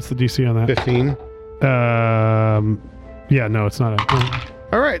 And what's the DC on that? 15. Yeah, no, it's not a.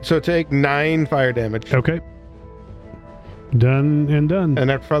 All right, so take 9 fire damage. Okay. Done and done. And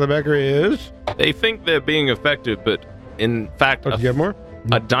after Father Becker is. They think they're being effective, but in fact, Oh, do you have more?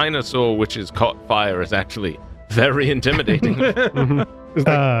 a dinosaur which has caught fire is actually very intimidating.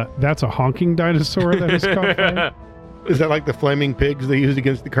 That's a honking dinosaur that is caught fire? Is that like the flaming pigs they used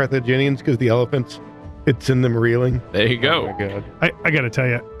against the Carthaginians? Because the elephants, it's in them reeling. There you Oh go. my god. I got to tell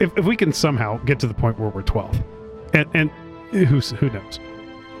you, if we can somehow get to the point where we're 12, and who knows,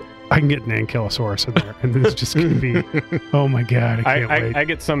 I can get an Ankylosaurus in there, and it's just going to be, oh my god, I can't wait. I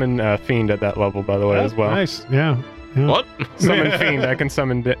get summon Fiend at that level, by the way, as well. Nice, yeah. What? Summon Fiend. I can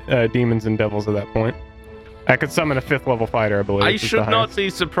summon demons and devils at that point. I could summon a 5th level fighter, I believe. I is the should not highest. be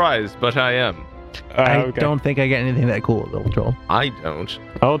surprised, but I am. I Okay. don't think I get anything that cool at Little Troll. I don't.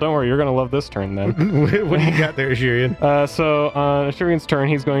 Oh, don't worry. You're going to love this turn then. What do you got there, Shirian? So on Shurian's turn,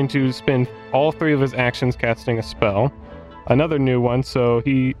 he's going to spend all 3 of his actions casting a spell. Another new one, so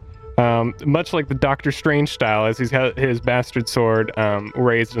he, much like the Doctor Strange style, as he's got his bastard sword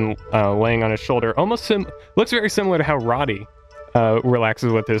raised and laying on his shoulder, looks very similar to how Roddy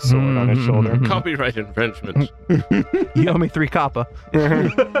relaxes with his sword on his shoulder. Copyright infringement. You owe me 3 copper.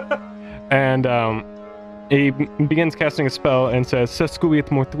 And he begins casting a spell and says, "Sescuit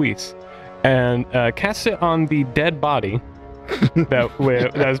mortuis," and casts it on the dead body that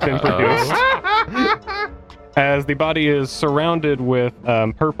has been produced. As the body is surrounded with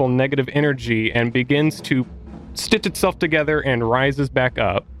purple negative energy and begins to stitch itself together and rises back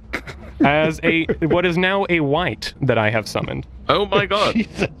up as what is now a white that I have summoned. Oh my god.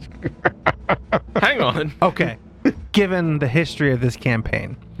 Hang on. Okay. Given the history of this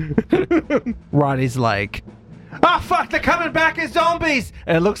campaign, Roddy's like, "Oh fuck, they're coming back as zombies!"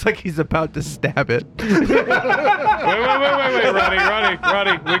 And it looks like he's about to stab it. Wait,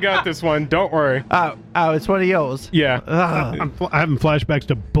 Roddy, we got this one. Don't worry. Oh, it's one of yours. Yeah. Ugh. I'm having flashbacks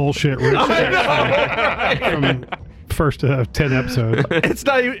to bullshit from first 10 episodes. It's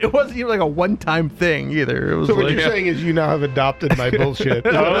not even, it wasn't even like a one-time thing either. It was So what like, you're saying is you now have adopted my bullshit.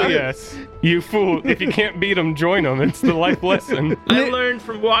 Oh, yes. You fool. If you can't beat them, join them. It's the life lesson. I learned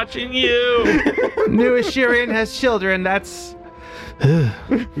from watching you. new Assyrian has children. That's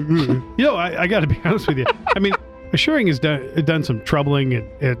I got to be honest with you. I mean, Assuring has done some troubling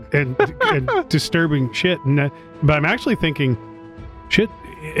and disturbing shit, but I'm actually thinking, shit,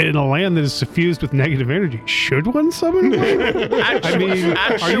 in a land that is suffused with negative energy, should one summon one?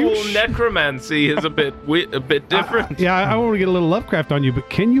 Actual necromancy is a bit different. I want to get a little Lovecraft on you, but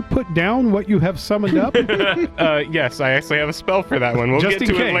can you put down what you have summoned up? Yes, I actually have a spell for that one. We'll Just get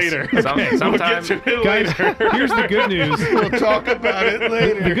in to it case. later. Sometime. Guys, here's the good news. We'll talk about it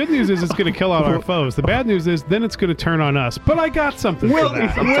later. The good news is it's going to kill out our foes. The bad news is then it's going to turn on us. But I got something for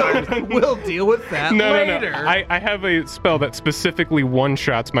that. we'll deal with that later. No. I have a spell that specifically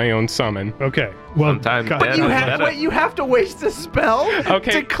one-shots my own summon. Okay. Well, Sometimes God, dead. You have to waste a spell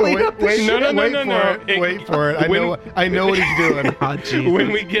Okay, to clean up the shit. No. Wait for it. I know what he's doing. Oh, Jesus.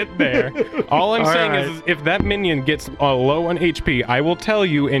 When we get there, all I'm saying is if that minion gets low on HP, I will tell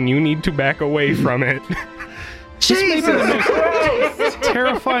you and you need to back away from it. Jesus Christ.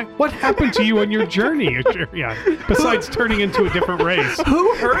 terrifying. What happened to you on your journey? Yeah. Besides turning into a different race.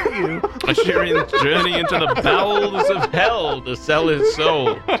 Who hurt you? Assyrian's journey into the bowels of hell to sell his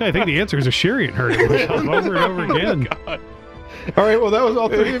soul. I think the answer is Assyrian hurting himself over and over again. All right, well, that was all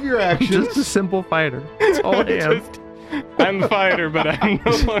 3 of your actions. Just a simple fighter. That's all I am. I'm the fighter, but I'm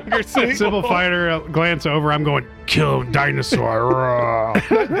no longer simple. Simple fighter, glance over. I'm going, kill dinosaur.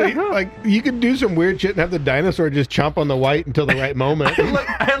 Like, you could do some weird shit and have the dinosaur just chomp on the white until the right moment.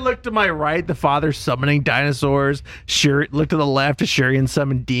 I looked to my right, the father summoning dinosaurs. Looked to the left, Assyrian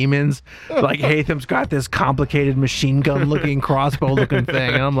summoned demons. Like Hatham's got this complicated machine gun looking, crossbow looking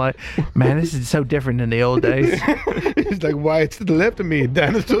thing. And I'm like, man, this is so different than the old days. He's like, why? It's to the left of me.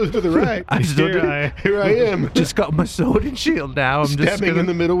 Dinosaurs to the right. Here I am. Just got my sword and shield now. I'm just Stabbing in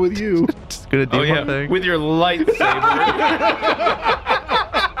the middle with you. just gonna do my thing. With your lightsaber.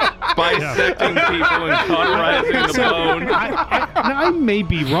 bisecting people and cauterizing the bone. I may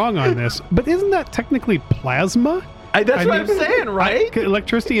be wrong on this, but isn't that technically plasma? That's what I'm saying, right?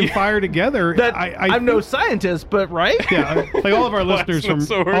 Electricity and fire together. I'm no scientist, but right? Yeah, like all of our listeners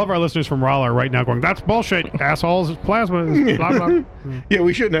from Raleigh are right now going, "That's bullshit, assholes! Plasma." Is blah, blah. Yeah,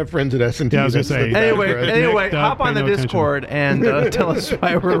 we shouldn't have friends at S&T. Yeah, I was gonna say. Anyway, Nick, hop on pay the no Discord and tell us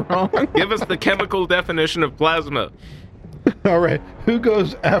why we're wrong. Give us the chemical definition of plasma. All right, who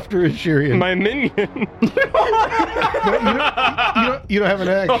goes after Ashirian? My minion. You don't have an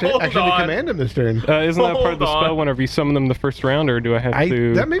action Hold to on. command him this turn. Isn't that part of the Hold on. spell whenever you summon them the first round, or do I have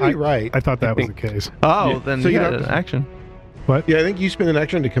to? That may be right. I thought that was the case. Oh, then So you you got don't- an action. Yeah, I think you spend an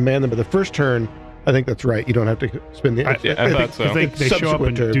action to command them, but the first turn, I think that's right. You don't have to spend the. I thought so. Because they show up Subsequent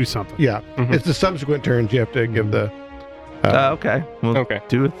and turn. do something. Yeah, it's the subsequent turns you have to give the. Okay. Well, Okay.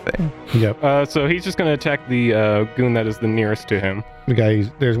 do a thing. Yep. So he's just going to attack the goon that is the nearest to him. The guy.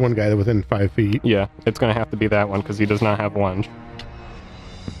 There's one guy within 5 feet. Yeah, it's going to have to be that one because he does not have lunge.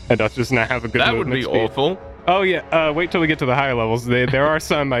 And does just not have a good That would movement be speed. awful. Oh yeah, wait till we get to the higher levels. There are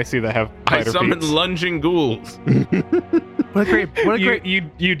some I see that have I tighter summon feats. lunging ghouls. What a great.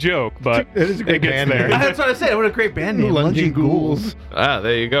 You joke, but It is a great it gets band there. name. That's what I said. What a great band name. Lunging Ghouls.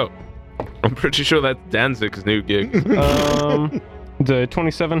 There you go. I'm pretty sure that's Danzig's new gig. The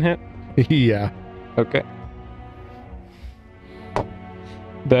 27 hit. Yeah. Okay.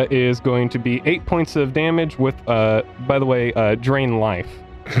 That is going to be 8 points of damage with, by the way, drain life.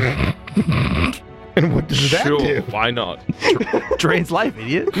 And what does that Sure, do? why not? Drains life,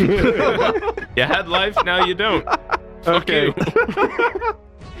 idiot. You had life, now you don't. Fuck you.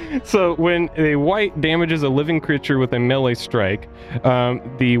 So when a white damages a living creature with a melee strike,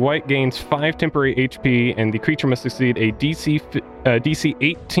 the white gains 5 temporary HP, and the creature must succeed a DC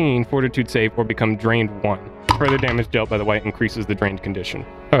 18 Fortitude save or become drained 1. Further damage dealt by the white increases the drained condition.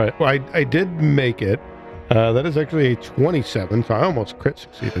 All right. Well, I did make it. That is actually a 27, so I almost crit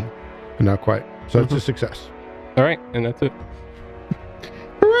succeeded, but not quite. So it's a success. All right, and that's it.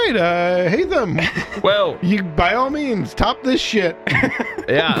 All right, Hatham, Well, you by all means top this shit.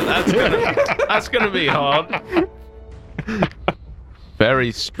 yeah, that's gonna be hard.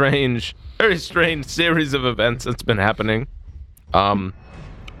 Very strange series of events that's been happening.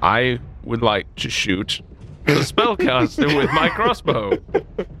 I would like to shoot the spellcaster with my crossbow.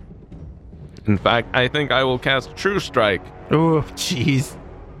 In fact, I think I will cast True Strike. Oh, jeez.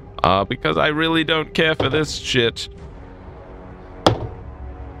 Because I really don't care for this shit.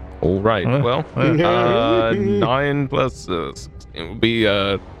 All right. Well, 9 plus 16 would be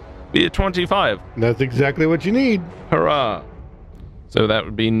a 25. That's exactly what you need. Hurrah! So that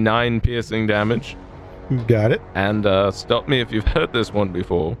would be 9 piercing damage. Got it. And stop me if you've heard this one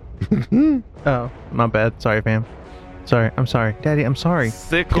before. Oh, my bad. Sorry, fam. Sorry. I'm sorry. Daddy, I'm sorry.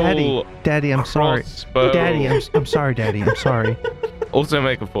 Sickle. Daddy, I'm sorry. crossbow. Daddy, I'm sorry, Daddy. I'm sorry. Also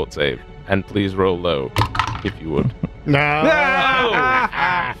make a fort save, and please roll low, if you would. No.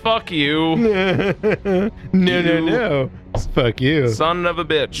 Oh, fuck you, No. Fuck you. son of a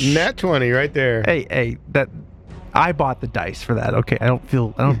bitch. Nat 20 right there. Hey, that I bought the dice for that. Okay, I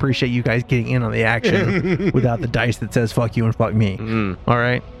don't appreciate you guys getting in on the action without the dice that says "fuck you" and "fuck me." All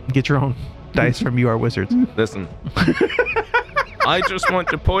right, get your own dice from You Are Wizards. Listen, I just want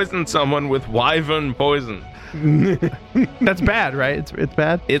to poison someone with wyvern poison. That's bad, right? It's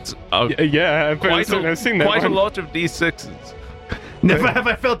bad. It's Yeah, quite I've seen that quite one. a lot of d6s. Never have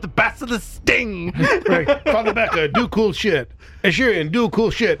I felt the best of the sting. Right. Father Becca, do cool shit. Ashirian, do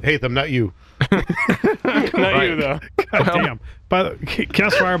cool shit. Hatham, not you. Not you, though. God damn. But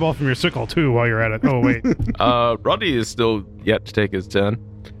cast Fireball from your sickle, too, while you're at it. Oh, wait. Roddy is still yet to take his turn.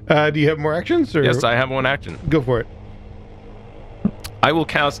 Do you have more actions? Or? Yes, I have one action. Go for it. I will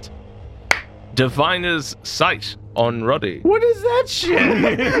cast Diviner's Sight on Roddy. What is that shit?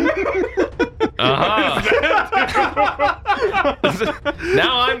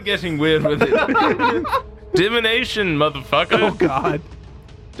 Now I'm getting weird with it. Divination, motherfucker. Oh God.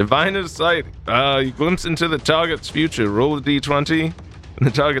 Diviner's Sight. You glimpse into the target's future. Roll a d20. When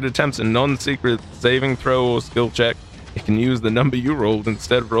the target attempts a non-secret saving throw or skill check, it can use the number you rolled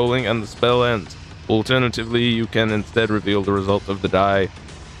instead of rolling, and the spell ends. Alternatively, you can instead reveal the result of the die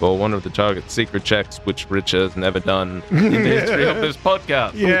for one of the target's secret checks, which Rich has never done in the history of this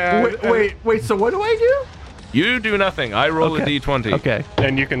podcast. Yeah. Wait. So what do I do? You do nothing. I roll Okay. a d20. Okay.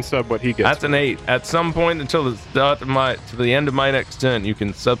 And you can sub what he gets. That's an 8. At some point until the start of to the end of my next turn, you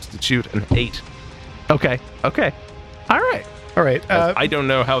can substitute an 8. Okay. All right. All right. I don't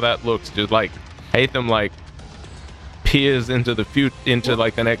know how that looks. Just like Hatham peers into the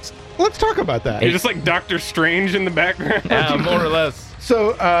the next. Let's talk about that. You're just like Doctor Strange in the background. Yeah, more or less.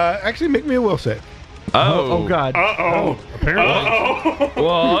 So, actually, make me a will save. Oh God. Uh-oh. Apparently.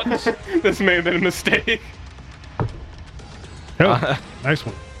 What? This may have been a mistake. Oh, nice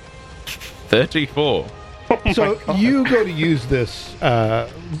one. 34. So you go to use this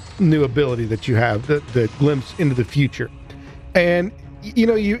new ability that you have, the glimpse into the future, and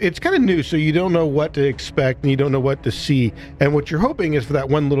it's kind of new, so you don't know what to expect and you don't know what to see. And what you're hoping is for that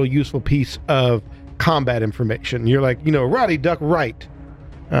one little useful piece of combat information. You're like, Roddy, duck right.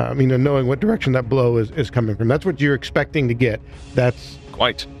 Knowing what direction that blow is coming from. That's what you're expecting to get. That's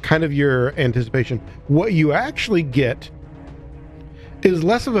Quite. kind of your anticipation. What you actually get is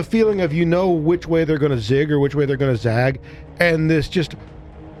less of a feeling of which way they're going to zig or which way they're going to zag, and this just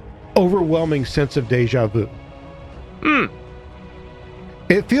overwhelming sense of deja vu.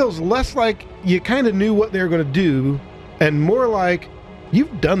 It feels less like you kind of knew what they were going to do and more like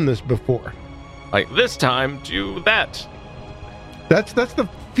you've done this before. Like this time, do that. That's the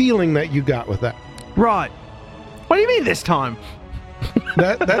feeling that you got with that. Right. What do you mean this time?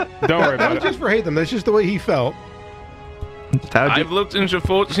 That Don't worry that about was it. just for Hatham. That's just the way he felt. I've looked into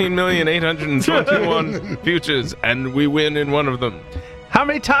 14,821 futures, and we win in one of them. How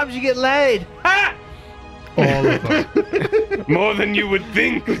many times you get laid? Ha! All of them. More than you would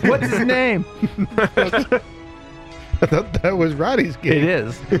think. What's his name? I thought that was Roddy's It game.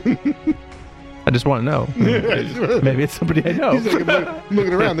 is. I just want to know. Maybe it's somebody I know. He's like, I'm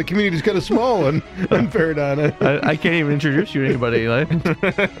looking around. The community's kind of small on Pharidon. I can't even introduce you to anybody. Like.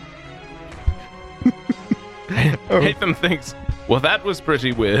 Hatham thinks, well, that was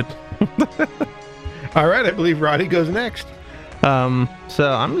pretty weird. All right, I believe Roddy goes next. So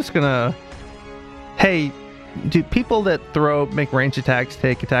I'm just gonna. Hey, do people that make ranged attacks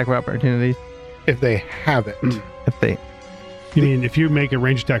take attack of opportunities? If they have it. If they You mean if you make a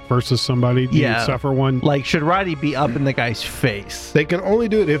range attack versus somebody, do Yeah. you suffer one? like, should Roddy be up in the guy's face? They can only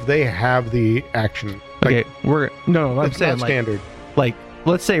do it if they have the action. Okay, I'm It's saying not like, standard.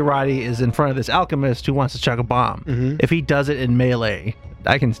 let's say Roddy is in front of this alchemist who wants to chuck a bomb. Mhm. If he does it in melee,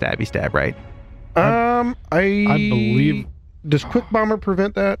 I can stabby stab, right? I believe- Does Quick Bomber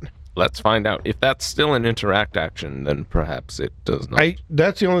prevent that? Let's find out. If that's still an interact action, then perhaps it does not.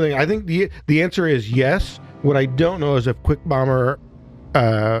 That's the only thing. I think the answer is yes. What I don't know is if Quick Bomber.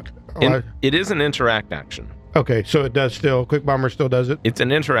 It is an interact action. Okay, so it does still. Quick Bomber still does it. It's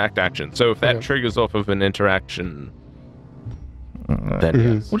an interact action. So if that Okay. triggers off of an interaction, then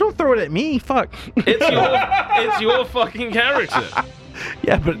yes. Well, don't throw it at me. Fuck. It's your fucking character.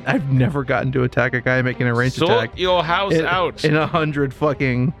 Yeah, but I've never gotten to attack a guy making a ranged Sort attack your house out. in 100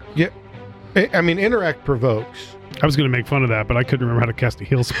 fucking. Yeah. I mean, interact provokes. I was going to make fun of that, but I couldn't remember how to cast a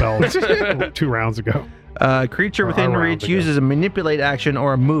heal spell 2 rounds ago. Creature Or within a round reach ago. uses a manipulate action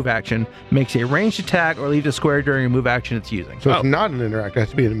or a move action, makes a ranged attack, or leaves a square during a move action it's using. So Oh. it's not an interact. It has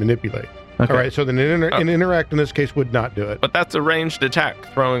to be a manipulate. Okay. All right, so then an interact in this case would not do it. But that's a ranged attack,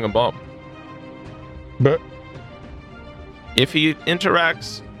 throwing a bomb. But If he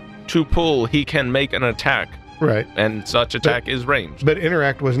interacts to pull, he can make an attack, right. and such attack is ranged. But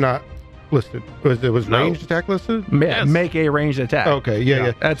interact was not listed. Was No. ranged attack listed? Yeah, Yes. make a ranged attack. Okay,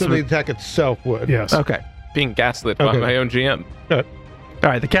 yeah. That's so what- the attack itself would. Yes. Okay. Being gaslit by Okay. my own GM. All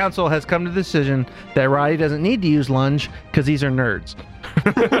right. The council has come to the decision that Roddy doesn't need to use lunge because these are nerds.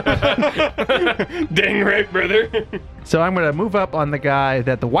 Dang right, brother. So I'm going to move up on the guy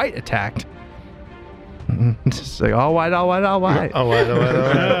that the white attacked. Just like, all white, all white, all white. Oh, I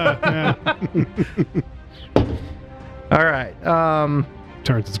know. All right.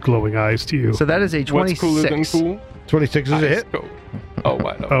 Turns its glowing eyes to you. So that is a What's 26. cooler than cool? 26 is a hit. Go. Oh,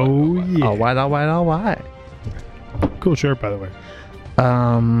 why not? Oh, yeah. All white, all white, all white. Cool shirt, by the way.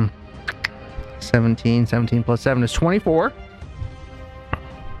 17 plus 7 is 24.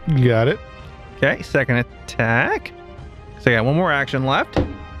 You got it. Okay, second attack. So I got one more action left.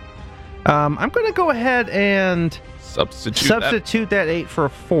 I'm going to go ahead and substitute that 8 for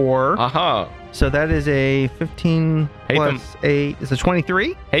 4. Aha. So that is a 15 Hatham. plus 8 is a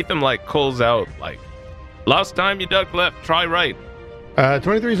 23. Hatham calls out last time you ducked left, try right.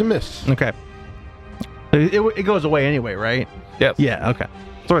 23 is a miss. Okay. It goes away anyway, right? Yes. Yeah, okay.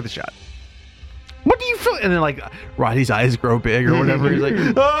 It's worth a shot. What do you feel? And then Roddy's eyes grow big or whatever. He's like,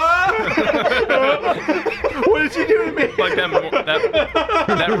 ah! What did you do to me? Like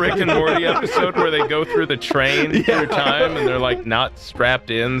that Rick and Morty episode where they go through the train through time and they're not strapped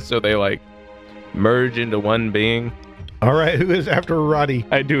in, so they merge into one being. All right, who is after Roddy?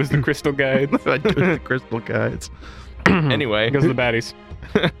 I do as the crystal guides. I do the crystal guides. Anyway, Goes the baddies.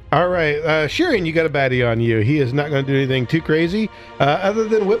 All right, Shirian, you got a baddie on you. He is not going to do anything too crazy other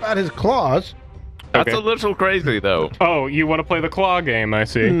than whip out his claws That's Okay. a little crazy, though. Oh, you want to play the claw game? I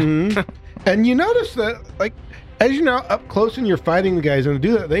see. Mhm. And you notice that, like, as you're now up close and you're fighting the guys and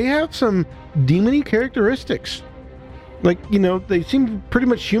do that, they have some demony characteristics. Like, they seem pretty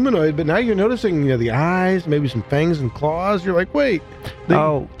much humanoid, but now you're noticing, the eyes, maybe some fangs and claws. You're like, wait.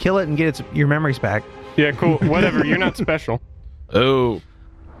 Oh, kill it and get your memories back. Yeah, cool. Whatever. You're not special. Oh.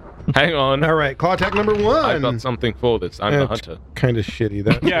 Hang on. All right, claw attack number 1. I've got something for this. I'm the hunter. Kind of shitty.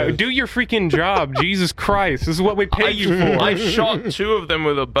 That Yeah, is. do your freaking job. Jesus Christ. This is what we pay you for. I shot 2 of them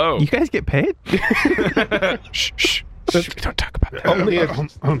with a bow. You guys get paid? Shh. We don't talk about that.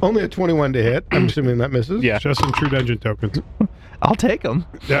 only a 21 to hit. I'm assuming that misses. Yeah. Just some true dungeon tokens. I'll take them.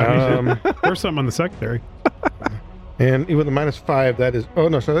 Yeah, there's something on the secondary. And with a -5, that is. Oh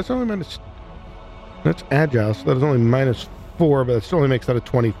no, so that's only minus. That's agile, so that is only -4, but it still only makes that a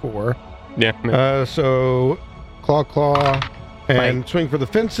 24. Yeah. So claw, and Bite. swing for the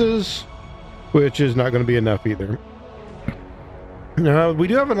fences, which is not going to be enough either. We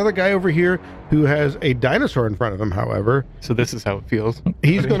do have another guy over here who has a dinosaur in front of him. However, So this is how it feels.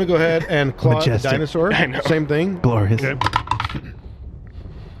 he's going to go ahead and claw Majestic. the dinosaur. I know. Same thing, Glorious. Okay.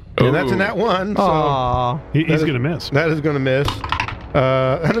 and that's a nat 1. So Aww. He's is- going to miss. that is going to miss.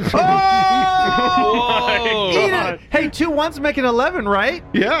 That is Whoa! Eat it. Hey, 2 1s make an 11, right?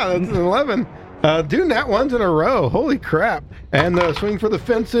 Yeah, that's an 11. Do nat 1s in a row. Holy crap. And swing for the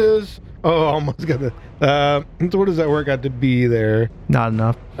fences. Oh, almost got the. So what does that work out to be there? Not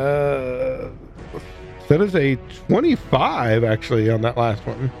enough. That is a 25, actually, on that last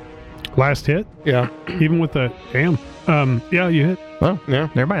one. Last hit, Yeah. even with the damn. Yeah, you hit. Yeah.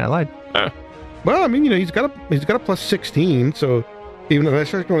 Never mind, I lied. Well, I mean, he's got a plus 16, so even though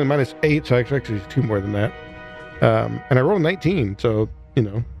that's actually only -8, so actually it's 2 more than that. And I rolled 19, so,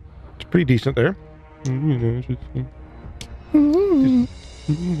 it's pretty decent there. So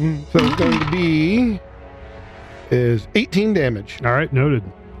it's going to be is 18 damage. All right, noted.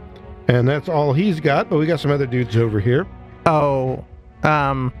 And that's all he's got, but we got some other dudes over here. Oh,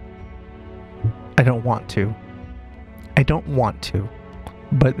 I don't want to.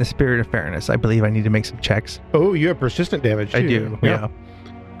 But in the spirit of fairness, I believe I need to make some checks. Oh, you have persistent damage, too. I do, yeah.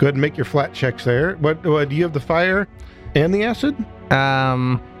 Go ahead and make your flat checks there. What do you have, the fire and the acid?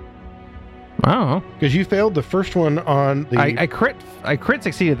 I don't know. Because you failed the first one on the... I crit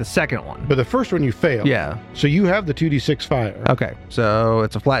succeeded the second one. But the first one you failed. Yeah. So you have the 2d6 fire. Okay, so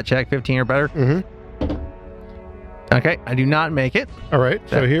it's a flat check, 15 or better. Mm-hmm. Okay, I do not make it. All right,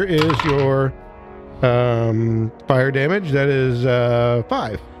 so here is your fire damage. That is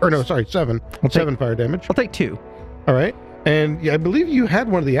 5. Or no, sorry, 7. 7 fire damage. I'll take 2. All right. And I believe you had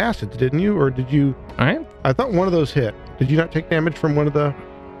one of the acids, didn't you? Or did you... All right. I thought one of those hit. Did you not take damage from one of the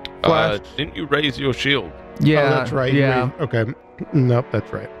flasks? Didn't you raise your shield? Yeah. Oh, that's right. Yeah. Okay. Nope,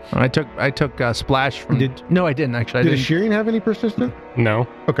 that's right. I took splash from. No, I didn't actually. I Did didn't. Shearing have any persistent? No.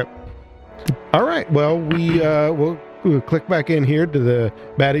 Okay. All right. Well, we'll click back in here to the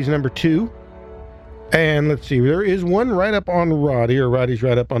baddies number 2. And let's see. There is one right up on Roddy, or Roddy's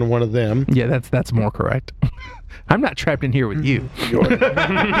right up on one of them. Yeah, that's more correct. I'm not trapped in here with you.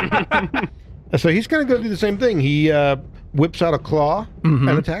 So he's going to go do the same thing. He whips out a claw Mhm.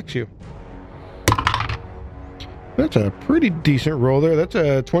 and attacks you. That's a pretty decent roll there. That's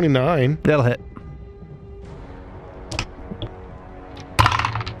a 29. That'll hit.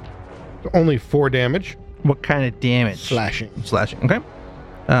 Only 4 damage. What kind of damage? Slashing. Slashing. Okay.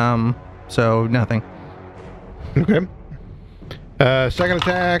 So nothing. Okay. Second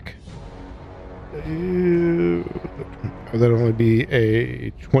attack. That'll only be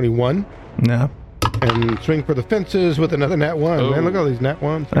a 21. No. And swing for the fences with another nat 1. Oh. Man, look at all these nat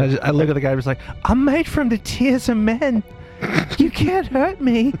 1s. I look at the guy who's like, I'm made from the tears of men. You can't hurt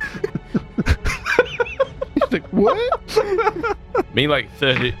me. He's like, what? Me like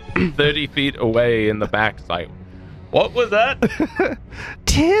 30 feet away in the backside. What was that?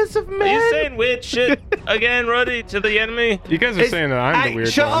 Tears of Are men. you saying weird shit again, Roddy, to the enemy? You guys are saying that I'm the weird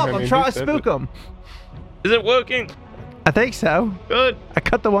Shut one. up! I I'm mean, trying who to said spook it? him. Is it working? I think so. Good. I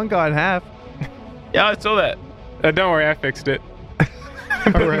cut the one guy in half. Yeah, I saw that. Don't worry, I fixed it.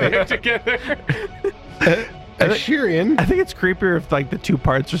 All right. Together. Shirian. I think it's creepier if like the 2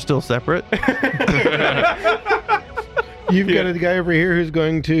 parts are still separate. You've got a guy over here who's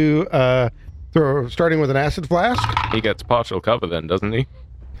going to throw, starting with an acid flask. He gets partial cover then, doesn't he?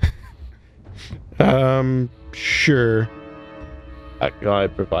 Sure. That guy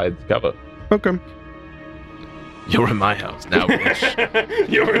provides cover. Okay. You're in my house now, bitch.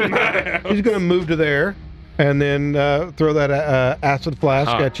 You're in my house. He's going to move to there. and then throw that acid flask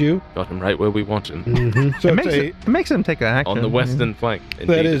at you. Got him right where we want him. So It makes him take an action. On the western flank. that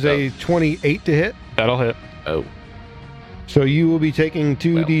Indeed is it a does. 28 to hit. That'll hit. Oh. So you will be taking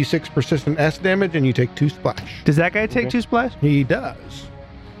 2d6 persistent acid damage, and you take 2 splash. Does that guy take 2 splash? He does.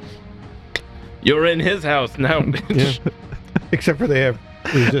 You're in his house now, bitch. Except for they have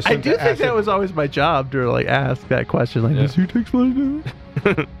resistance I do to think acid. that was always my job to like ask that question. Like, does he take splash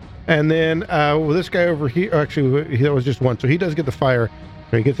damage? And then well, this guy over here, actually, that was just one. So he does get the fire.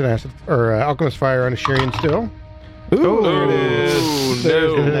 So he gets an acid or alchemist fire on a Shirian still. Ooh, there it is.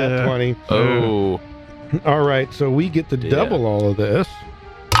 There's no. the nat 20. Oh. All right, so we get to double all of this.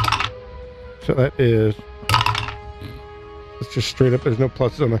 So that is. It's just straight up. There's no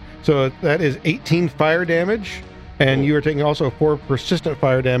pluses on that. So that is 18 fire damage, and you are taking also 4 persistent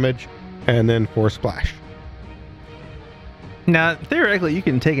fire damage, and then 4 splash. Now, theoretically, you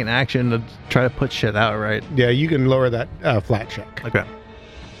can take an action to try to put shit out, right? Yeah, you can lower that flat check. Okay.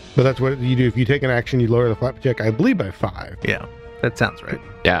 But that's what you do. If you take an action, you lower the flat check, I believe, by 5. Yeah, that sounds right.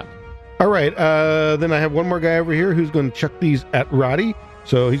 Yeah. All right. Then I have one more guy over here who's going to chuck these at Roddy.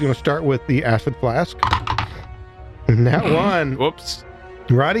 So he's going to start with the acid flask. That one. Whoops.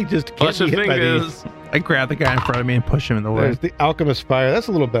 Roddy just can't Flush be of hit by these. fingers. I grab the guy in front of me and push him in the way. There's the alchemist fire. That's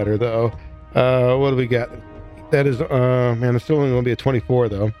a little better though. What do we got? That is, man, it's still only going to be a 24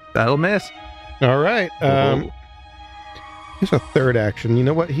 though. That'll miss. All right. Here's a third action. You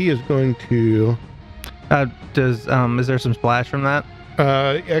know what? He is going to. Is there some splash from that?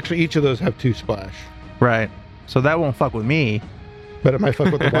 Actually, each of those have 2 splash, Right. So that won't fuck with me. but it might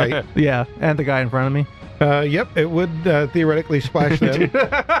fuck with the white. Yeah, and the guy in front of me. Yep, it would theoretically splash them.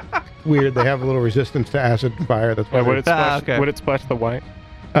 Weird. They have a little resistance to acid and fire. That's why. Yeah, would it splash? okay. Would it splash the white?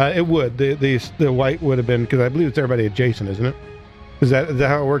 It would. The white would have been because I believe it's everybody adjacent, isn't it? Is that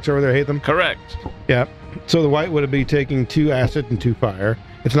how it works over there, Hatham? Correct. Yeah. So the white would be taking 2 acid and 2 fire.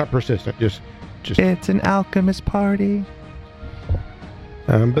 It's not persistent. Just. It's an alchemist party.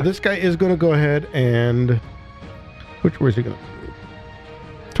 But this guy is going to go ahead and. Where's he going to?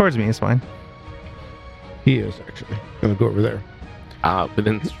 Towards me is fine. He is actually going to go over there.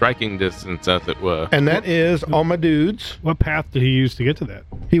 Within striking distance, as it were. And that is all my dudes. What path did he use to get to that?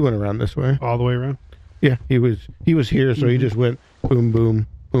 He went around this way. All the way around? Yeah, he was here, so he just went boom, boom,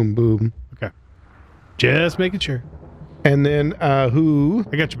 boom, boom. Okay. Just making sure. And then who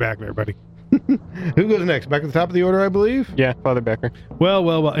I got your back there, buddy. who goes next? Back at the top of the order, I believe. Yeah, Father Becker.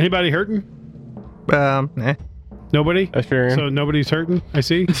 Well. Anybody hurting? Nah. Nobody? Assyrian. So nobody's hurting, I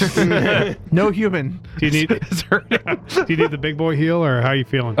see. No human. Do you need is hurting. do you need the big boy heal, or how you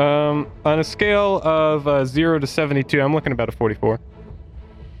feeling? On a scale of 0 to 72, I'm looking about a 44.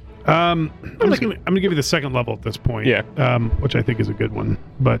 I'm gonna give you the second level at this point. Yeah. Which I think is a good one.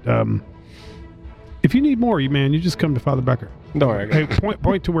 But if you need more, you just come to Father Becker. Don't worry. Hey,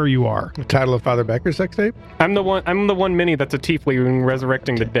 point to where you are. The title of Father Becker's sex tape. I'm the one mini that's a tiefling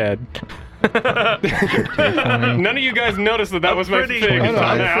resurrecting the dead. None of you guys noticed that was my thing. Oh, no, until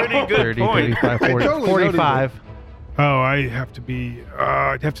now. Pretty good 30, point. 35, 40, I totally 45. Oh, I have to be.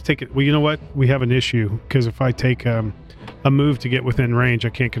 I'd have to take it. Well, you know what? We have an issue because if I take a move to get within range, I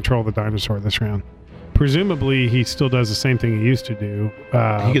can't control the dinosaur this round. Presumably, he still does the same thing he used to do.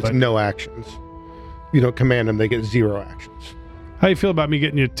 He gets but no actions. You don't command him; they get 0 actions. how you feel about me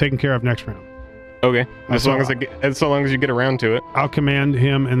getting you taken care of next round? Okay, as So- long as you get around to it. I'll command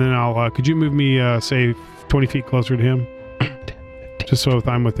him, and then I'll. Could you move me, say, 20 feet closer to him? Just so if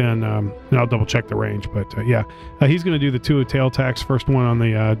I'm within, and I'll double check the range. But yeah, he's going to do the 2 tail attacks. First one on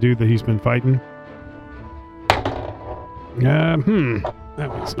the dude that he's been fighting. That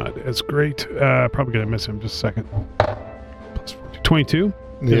one's not as great. Probably going to miss him. Just a second. Plus 22.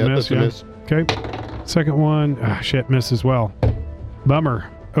 Yeah, miss, that's a miss. Okay. Second one. Shit, miss as well. Bummer.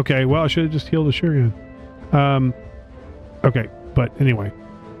 Okay, well, I should have just healed a Shurian. Okay, but anyway,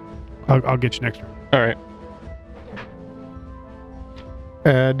 I'll get you next round. All right.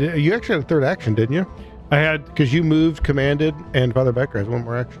 You actually had a third action, didn't you? I had Because you moved, commanded, and Father Becker has one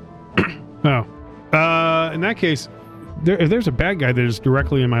more action. in that case, if there's a bad guy that is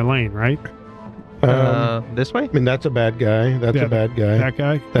directly in my lane, right? This way? I mean, that's a bad guy. That's Yeah, a bad guy. That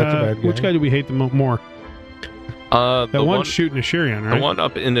guy. That's a bad guy. Which guy do we hate the more? The That one, one's shooting a Shurian, right? the one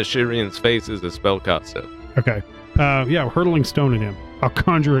up in the Shirian's face is a spellcaster. Okay. Yeah, hurtling stone at him. I'll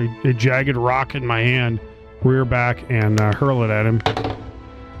conjure a jagged rock in my hand, rear back, and hurl it at him.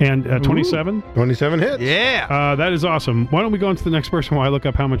 And 27? 27 hits. Yeah. That is awesome. Why don't we go on to the next person while I look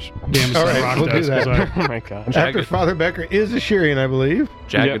up how much damage All that right, rock we'll do does? 'cause that. Oh my god. After Jagged, Father Becker is a Shirian, I believe.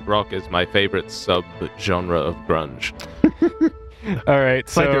 Jagged Rock is my favorite sub-genre of grunge. All right.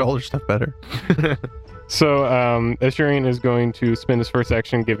 It's like their So older stuff better. So Ashurian is going to spend his first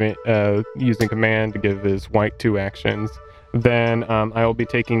action using command to give his white 2 actions. Then I will be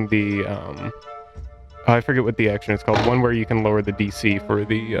taking the I forget what the action is called. One where you can lower the DC for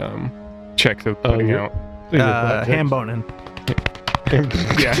the checks of putting out. Ham boning.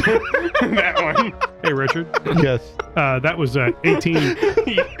 Yeah, that one. Hey, Richard. Yes. That was 18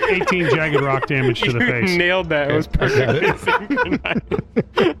 jagged rock damage to the face. Nailed that. It was perfect.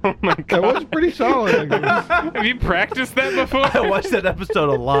 Oh my god. That was pretty solid. Have you practiced that before? I watched that episode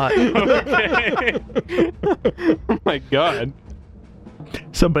a lot. Okay. Oh my god.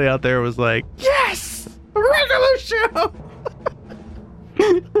 Somebody out there was like, "Yes, a regular show."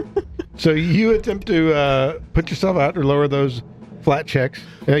 So you attempt to put yourself out or lower those flat checks.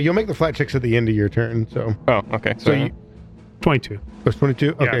 You'll make the flat checks at the end of your turn. So Oh, okay. so you 22. was 22.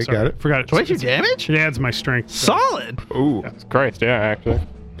 Yeah, Okay, sorry. got it. Forgot it. 22 damage? It adds my strength. so- Solid. Ooh, Christ, yeah, actually.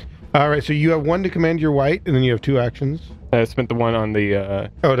 All right. So you have 1 to command your white, and then you have 2 actions. I spent the one on the,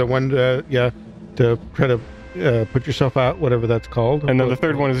 Oh, the one, to try to put yourself out, whatever that's called. and then the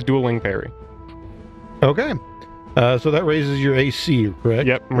third one is dueling parry. Okay. So that raises your AC, correct?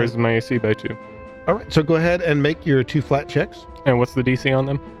 Yep, raises my AC by 2. All right. So go ahead and make your 2 flat checks. And what's the DC on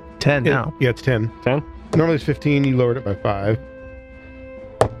them? 10 Yeah, now. yeah, it's 10. 10? Normally it's 15. You lowered it by 5.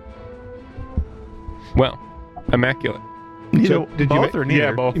 Well, immaculate. Neither So, did you both make- or neither?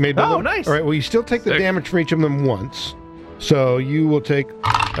 Yeah, both. You made both Oh, of them? nice. All right. Well, you still take the Sick. damage from each of them once. So you will take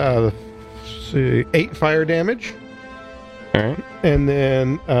 8 fire damage, Alright. and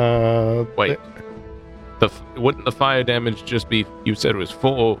then Wait. Wouldn't the fire damage just be? You said it was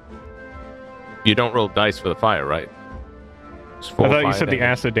 4. You don't roll dice for the fire, right? It's 4 I thought you fire said the damage.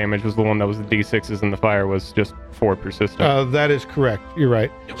 acid damage was the one that was the D6s and the fire was just 4 persistent. that is correct. You're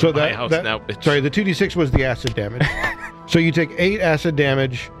right. You're So in my that, house that now, bitch. sorry, the 2d6 was the acid damage. So you take 8 acid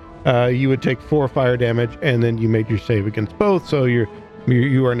damage. You would take 4 fire damage, and then you made your save against both. So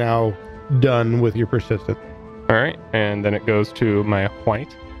you are now done with your persistent. Alright, and then it goes to my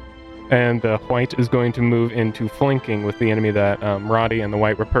white. And the white is going to move into flanking with the enemy that Roddy and the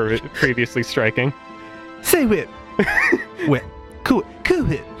white were previously striking. Say whip. Whip. Cool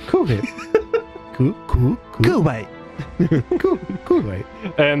hit. Cool hit. cool. Cool bite. Cool hit.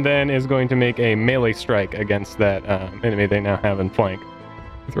 And then is going to make a melee strike against that enemy they now have in flank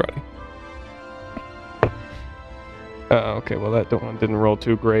with Roddy. Okay, well that one didn't roll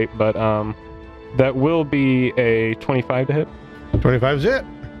too great, but that will be a 25 to hit. 25 is it.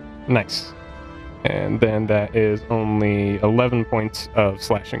 Nice. And then that is only 11 points of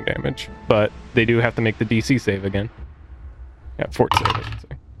slashing damage, but they do have to make the DC save again. Yeah, fort save, I should say.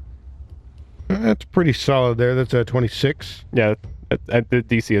 That's pretty solid there. That's a 26. Yeah, the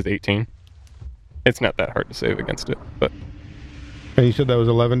DC is 18. It's not that hard to save against it, but And you said that was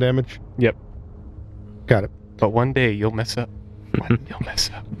 11 damage? yep. Got it. But one day you'll mess up. You'll mess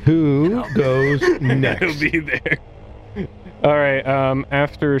up. Who goes It'll next? be there. All right.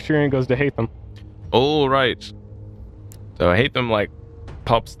 After Shurian goes to Hatham. All right. So Hatham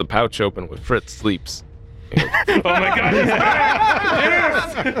pops the pouch open where Fritz sleeps. Oh my god! he's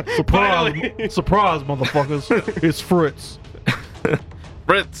back! Yes! Surprise, surprise, motherfuckers. It's Fritz.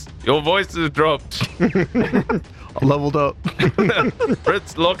 Fritz, your voice is dropped. Leveled up.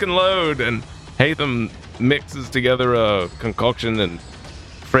 Fritz, lock and load, and Hatham mixes together a concoction, and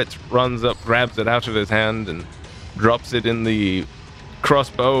Fritz runs up, grabs it out of his hand, and drops it in the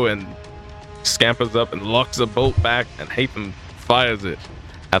crossbow, and scampers up and locks a bolt back, and Hatham fires it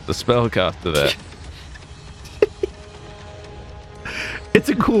at the spellcaster there. It's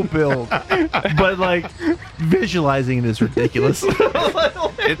a cool build, but visualizing it is ridiculous.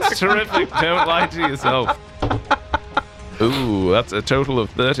 It's terrific. Don't lie to yourself. Ooh, that's a total of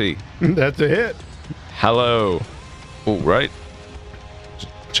 30. That's a hit. Hello. All right.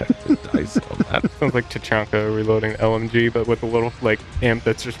 Check the dice on that. Sounds like Tachanka reloading the LMG, but with a little amp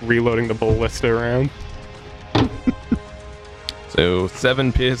that's just reloading the ballista around. So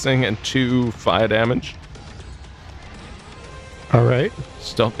 7 piercing and 2 fire damage. All right.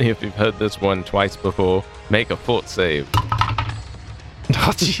 Stop me if you've heard this one twice before. Make a fort save.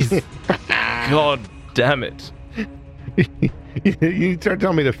 Oh, jeez. God damn it. You start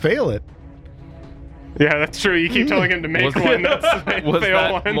telling me to fail it. Yeah, that's true. You keep telling him to make one. That's Was fail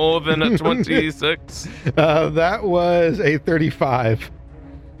that one. more than a 26? That was a 35.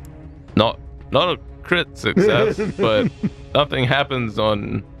 Not a crit success, but nothing happens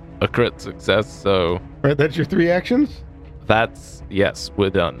on a crit success, so All right, that's your 3 actions? that's, yes, we're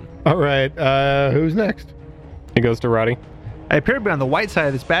done. All right, who's next? He goes to Roddy. I appear to be on the white side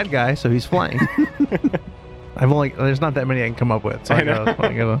of this bad guy, so he's flying. There's not that many I can come up with. So I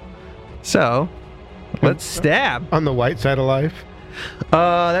know. So, Let's stab. On the white side of life.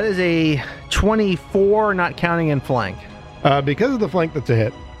 That is a 24, not counting in flank. Because of the flank, that's a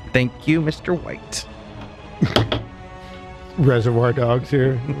hit. Thank you, Mr. White. Reservoir Dogs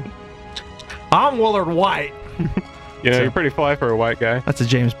here. I'm Willard White. You're pretty fly for a white guy. That's a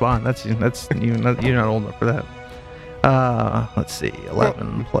James Bond. You're not old enough for that. Let's see.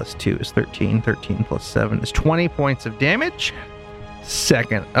 11 plus 2 is 13. 13 plus 7 is 20 points of damage.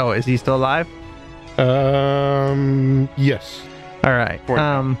 Second. Oh, is he still alive? Yes. All right.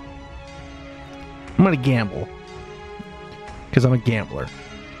 I'm gonna gamble because I'm a gambler.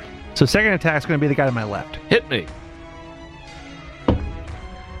 So second attack's gonna be the guy to my left. Hit me.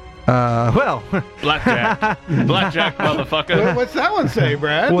 Well, Blackjack. Blackjack, motherfucker. What's that one say,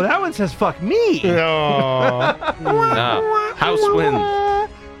 Brad? well, that one says "fuck me." No. Nah, house wins.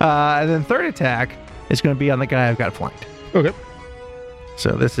 And then third attack is going to be on the guy I've got flanked. Okay.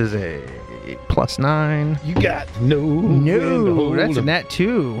 So this is a +9. You got no wind to No, hold that's a 'em. nat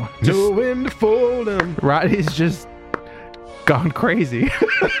 2. No wind to fold 'em. Roddy's just gone crazy.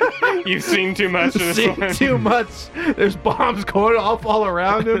 You've seen too much in this Seen one. too much. There's bombs going off all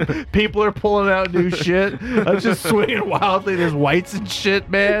around him. People are pulling out new shit. I'm just swinging wildly. There's whites and shit,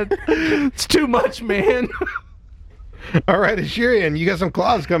 man. It's too much, man. All right, Ashirian, you got some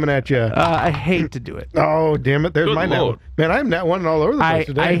claws coming at you. I hate to do it. Oh, damn it. There's Good my net Lord. one. Man, I'm net one all over the place I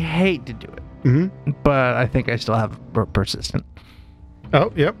today. hate to do it. Mm-hmm. But I think I still have persistent.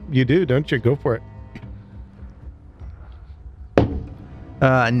 Oh, yep, you do, don't you? Go for it.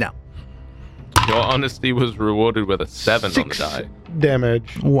 No. Your honesty was rewarded with a 7 on the 6 die.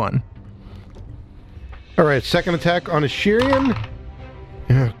 damage. 1. All right, second attack on Ashirian.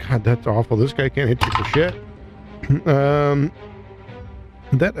 Oh, God, that's awful. This guy can't hit you for shit.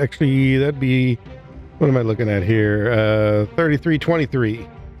 That'd be, what am I looking at here? 33, 23.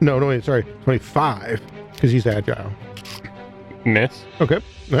 No, wait, sorry, 25, because he's agile. Miss. Okay,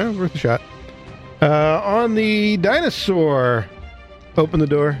 well, worth a shot. On the dinosaur, open the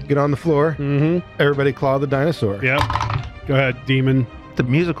door, get on the floor. Mm-hmm. Everybody claw the dinosaur. Yep. Go ahead, demon. The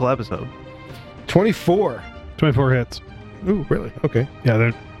musical episode. 24. 24 hits. Ooh, really? Okay.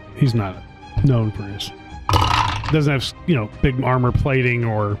 Yeah, he's not known for his. Doesn't have, big armor plating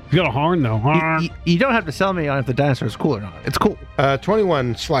or. He's got a horn, though. You don't have to sell me on if the dinosaur is cool or not. It's cool.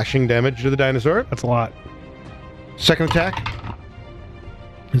 21 slashing damage to the dinosaur. That's a lot. Second attack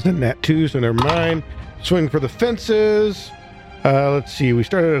is a nat 2, so never mind. Swing for the fences. Let's see. We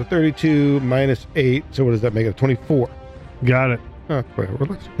started at a 32 minus 8, so what does that make it? 24. Got it. Oh,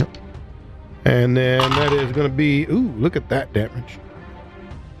 whatever. Yep. And then that is going to be. Ooh, look at that damage.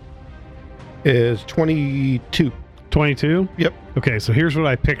 Is 22. 22? Yep. Okay, so here's what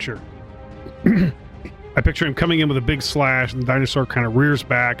I picture. I picture him coming in with a big slash, and the dinosaur kind of rears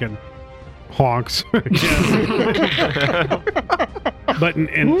back and honks. But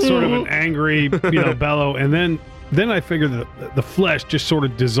in sort of an angry, bellow, and then I figure that the flesh just sort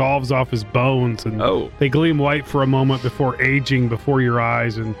of dissolves off his bones, and they gleam white for a moment before aging before your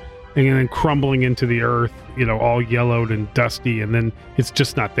eyes, and then crumbling into the earth, all yellowed and dusty, and then it's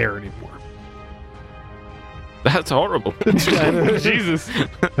just not there anymore. That's horrible. Jesus.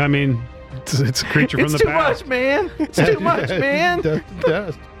 I mean, it's a creature from It's the too past. much, man. It's too much, man.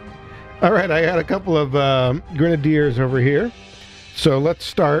 Dust. All right, I got a couple of grenadiers over here. So let's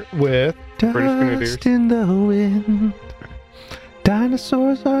start with British Grenadiers. Dust in the wind.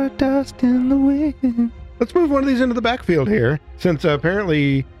 Dinosaurs are dust in the wind. let's move one of these into the backfield here, since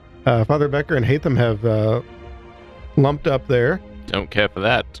apparently Father Becker and Hatham have lumped up there. Don't care for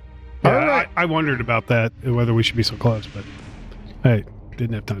that. Yeah, All right. I wondered about that, whether we should be so close, but I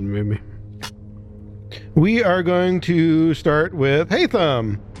didn't have time to move me. We are going to start with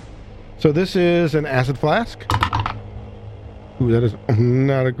Hatham. So this is an acid flask. Ooh, that is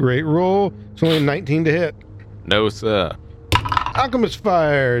not a great roll. It's only 19 to hit. No, sir. Alchemist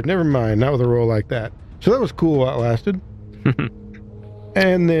fire. Never mind, not with a roll like that. So that was cool while it lasted.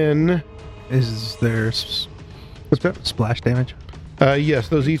 And then, Is there what's that? splash damage? Yes,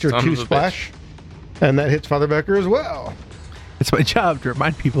 those each are Son 2 of a splash. And that hits Father Becker as well. It's my job to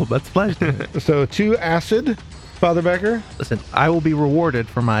remind people about splash damage. So 2 acid, Father Becker. Listen, I will be rewarded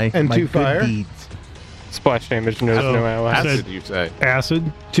for my, And my 2 good fire. deeds. Splash damage, no allies. Acid, you say?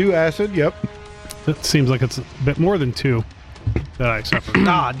 Acid. 2 acid, yep. That seems like it's a bit more than 2 that I suffered.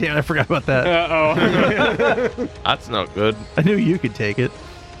 Ah, damn, I forgot about that. Uh-oh. That's not good. I knew you could take it.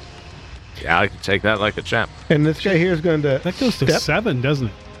 Yeah, I can take that like a champ. And this guy here is going to That goes to step. 7, doesn't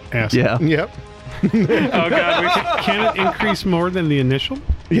it? Acid. Yeah. Yep. Oh, God. Can it increase more than the initial?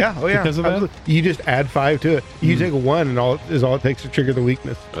 Yeah, oh yeah. Because of that? Absolutely. You just add 5 to it. You take a 1 and all it takes to trigger the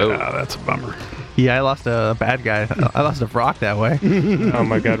weakness. Oh, Ah, that's a bummer. Yeah, I lost a bad guy. I lost a Vrock that way. Oh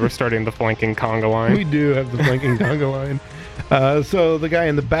my god, we're starting the flanking conga line. We do have the flanking conga line. So the guy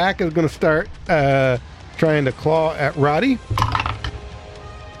in the back is going to start trying to claw at Roddy.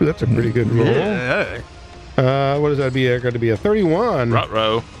 Ooh, that's a pretty good roll. Yeah. What does that be? Got to be a 31.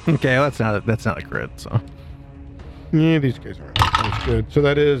 Ruh-roh. Okay, that's not a crit. So Yeah, these guys aren't as good. So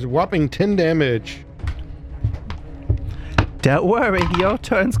that is whopping 10 damage. don't worry, your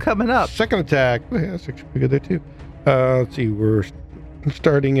turn's coming up. Second attack. Oh, yeah, that's actually pretty good there too. Let's see. We're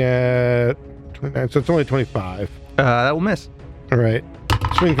starting at 29, so it's only 25. That will miss. All right.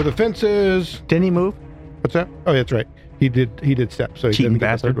 Swing for the fences. Didn't he move? What's that? Oh, that's right. He did step, so he Cheating didn't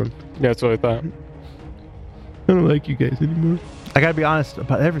get the third bastard. one. Yeah, that's what I thought. I don't like you guys anymore. I gotta be honest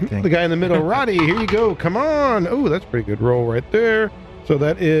about everything. The guy in the middle, Roddy, here you go. Come on. Oh, that's a pretty good roll right there. So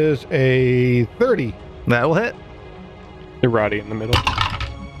that is a 30. That will hit. You're Roddy in the middle.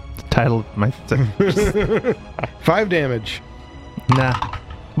 Title of my 5 damage. Nah.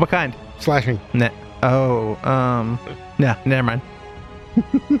 What kind? Slashing. Nah. Oh, nah, never mind.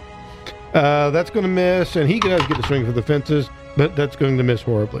 That's going to miss, and he does get to swing for the fences, but that's going to miss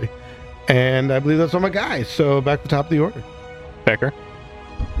horribly. And I believe that's all my guys. So back to the top of the order. Becker.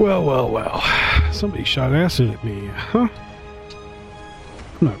 Well. Somebody shot acid at me, huh?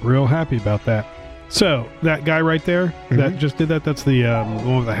 I'm not real happy about that. So, that guy right there that just did that, that's the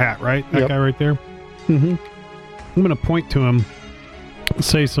one with the hat, right? That Yep. guy right there? Mm-hmm. I'm going to point to him,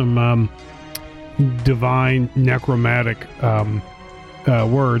 say some divine necromantic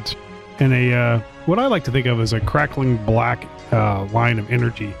words, and what I like to think of as a crackling black line of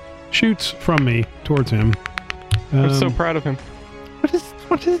energy shoots from me towards him. I'm so proud of him.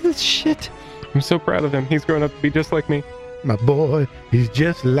 What is this shit? I'm so proud of him. He's grown up to be just like me. My boy, he's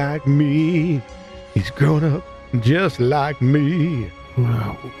just like me. He's grown up just like me.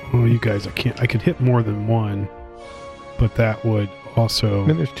 Well, you guys, I could hit more than one, but that would also.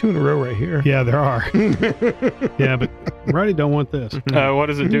 Man, there's 2 in a row right here. Yeah, there are. Yeah, but Roddy don't want this. What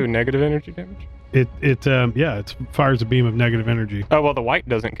does it do? Negative energy damage? It fires a beam of negative energy. Oh, well, the white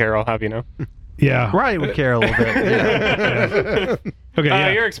doesn't care, I'll have you know. Yeah. Roddy would care a little bit. Yeah. Okay.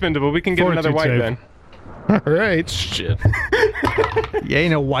 Yeah. You're expendable. We can get another Fortitude white save. then. All right. Shit. Yeah,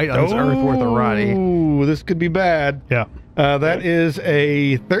 ain't no white on this earth worth a Roddy. Ooh, this could be bad. Yeah. That is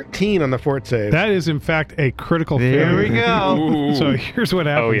a 13 on the fort save. That is, in fact, a critical There failure. we go. Ooh. So here's what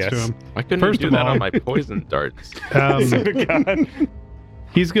happens yes. to him. Why couldn't First you of do that all- on my poison darts? God.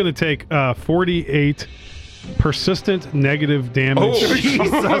 He's going to take 48 persistent negative damage. Oh,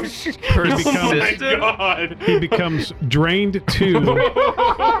 Jesus. Persistent. God. He becomes drained 2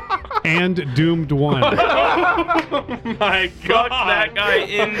 and doomed 1. My Fuck that guy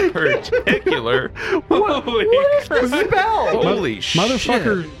in particular. What is the spell? Holy shit.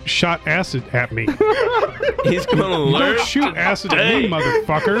 Motherfucker shot acid at me. He's gonna learn. Don't shoot acid at me,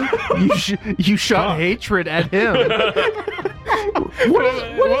 motherfucker. You shot Fuck. hatred at him.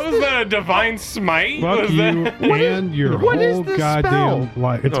 What was that? A divine smite? Fuck Was you that? and your what is whole this goddamn spell?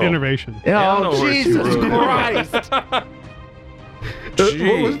 life. It's Oh. innovation. don't know Oh, where she Jesus wrote it. Christ.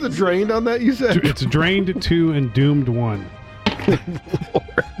 What was the drained on that you said? It's drained 2 and doomed 1.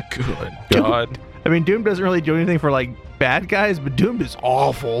 Good God. I mean, Doom doesn't really do anything for, like, bad guys, but Doom is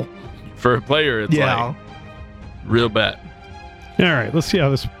awful. For a player, it's like real bad. All right, let's see how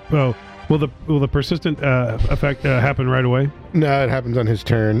this. Oh, will the persistent effect happen right away? No, it happens on his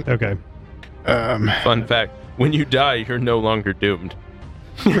turn. Okay. Fun fact: when you die, you're no longer doomed.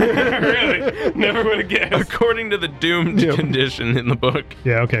 Really? Never would have guessed. According to the doomed Yep. condition in the book.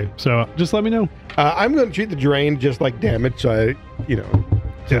 Yeah. Okay. So just let me know. I'm going to treat the drain just like damage. So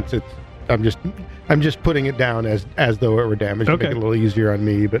since it's, I'm just putting it down as though it were damage to Okay. make it a little easier on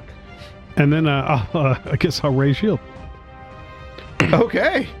me. But And then I guess I'll raise shield.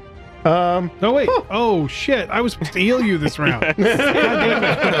 okay. Oh wait. Oh shit! I was supposed to heal you this round. God damn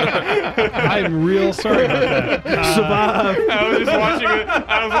it. I'm real sorry about that. I was just watching it.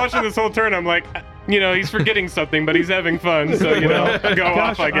 I was watching this whole turn. I'm like, he's forgetting something, but he's having fun. So go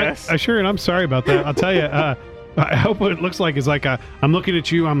off, I guess. I sure, and I'm sorry about that. I'll tell you. I hope what it looks like is like I'm looking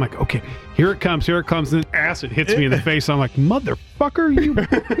at you. I'm like, okay, here it comes, and then acid hits me in the face. I'm like, motherfucker,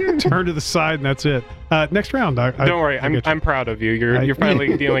 you turn to the side, and that's it. Next round. Don't worry, I get you. I'm proud of you. You're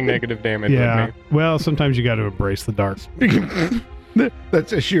finally dealing negative damage Yeah. with me. Well, sometimes you got to embrace the dark.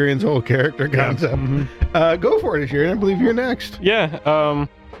 That's Ashirian's whole character concept. Go for it, Ashirian. I believe you're next. Yeah.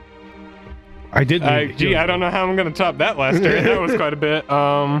 I did. I don't know how I'm gonna top that last turn. That was quite a bit.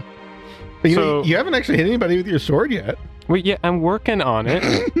 You haven't actually hit anybody with your sword yet. Well, yeah, I'm working on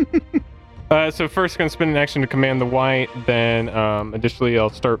it. So first, going to spend an action to command the white. Then, additionally, I'll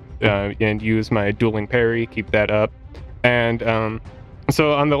start and use my dueling parry. Keep that up. And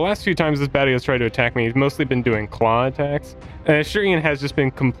so on the last few times this baddie has tried to attack me, he's mostly been doing claw attacks. Shurian has just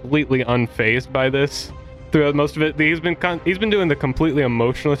been completely unfazed by this throughout most of it. He's been doing the completely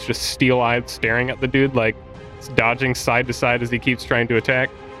emotionless, just steel-eyed staring at the dude, like dodging side to side as he keeps trying to attack.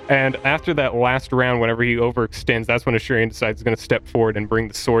 And after that last round, whenever he overextends, that's when Ashurian decides he's going to step forward and bring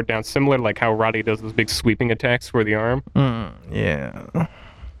the sword down, similar to like how Roddy does those big sweeping attacks for the arm. Yeah.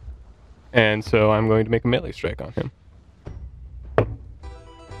 And so I'm going to make a melee strike on him.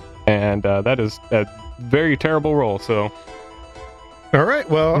 And that is a very terrible roll, so... All right,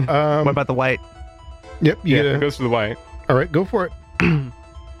 well... What about the white? Yep, it goes to the white. All right, go for it.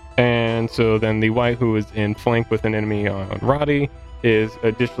 And so then the white, who is in flank with an enemy on Roddy, is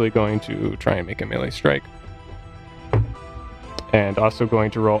additionally going to try and make a melee strike. And also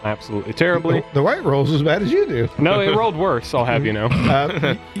going to roll absolutely terribly. The white rolls as bad as you do. No, it rolled worse, I'll have you know.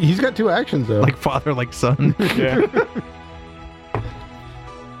 He's got 2 actions, though. Like father, like son. Yeah.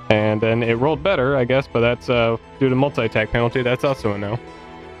 And then it rolled better, I guess, but that's due to multi-attack penalty. That's also a no.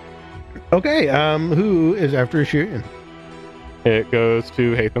 Okay, who is after Shurian? It goes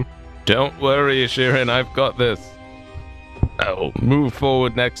to Hatham. Don't worry, Assyrian, I've got this. I'll move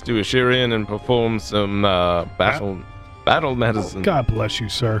forward next to Assyrian and perform some battle medicine. God bless you,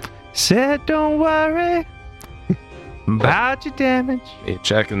 sir. Said don't worry about your damage. You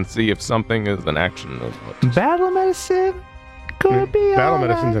check and see if something is an action of what. Battle medicine could be Battle all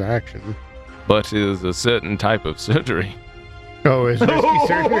medicine's right. an action. But is a certain type of surgery. Oh, it's risky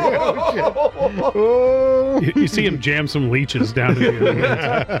surgery. Oh, shit. Oh. You see him jam some leeches down to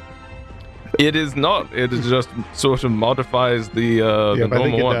the It is not. It is just sort of modifies the I think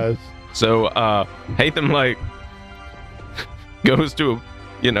normal it one. does. So Hatham like goes to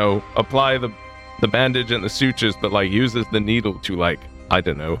apply the bandage and the sutures, but like uses the needle to like I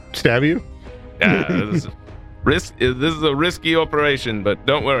don't know. Stab you? Yeah, this is a risky operation, but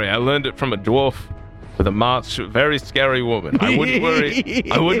don't worry. I learned it from a dwarf with a very scary woman. I wouldn't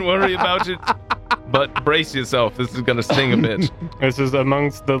worry about it. But brace yourself. This is gonna sting a bit. This is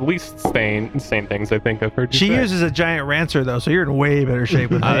amongst the least insane things I think I've heard you She say. uses a giant rancer though, so you're in way better shape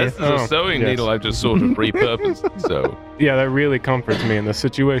with me. This is a sewing needle I've just sort of repurposed. So Yeah, that really comforts me in this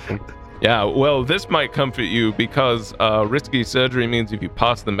situation. yeah, well, this might comfort you because risky surgery means if you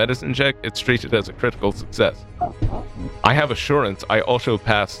pass the medicine check, it's treated as a critical success. I have assurance I also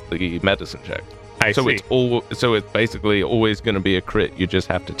passed the medicine check. I see. It's basically always going to be a crit. You just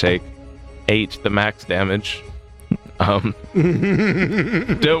have to take 8 the max damage. Don't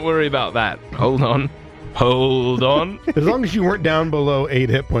worry about that. Hold on. As long as you weren't down below 8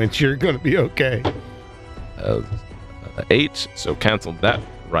 hit points, you're going to be okay. 8, so cancel that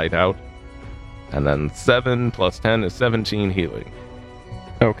right out. And then 7 plus 10 is 17 healing.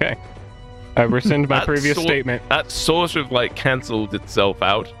 Okay. I rescind my That previous sort- statement. That sort of like canceled itself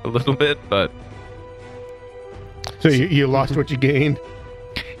out a little bit, but So you lost what you gained.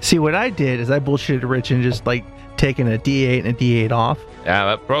 See, what I did is I bullshitted Rich and just like taking a D8 and a D8 off. yeah,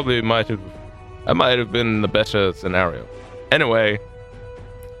 that probably might have been the better scenario. Anyway,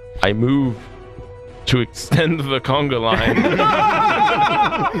 I move to extend the conga line.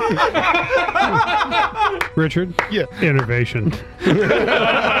 Richard? Yeah. Innovation.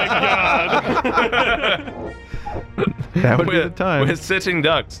 That would be the time. We're sitting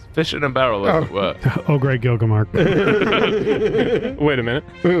ducks, fish in a barrel, as it were. Oh, great Gilgamesh. Wait a minute.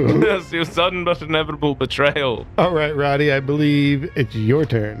 Yes, your sudden but inevitable betrayal. All right, Roddy, I believe it's your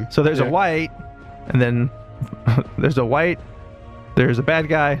turn. So there's a white, and then there's a white, there's a bad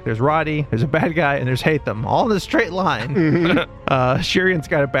guy, there's Roddy, there's a bad guy, and there's Hatham, all in a straight line. Shirian's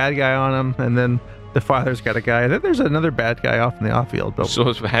got a bad guy on him, and then the father's got a guy. Then there's another bad guy off in the off-field. But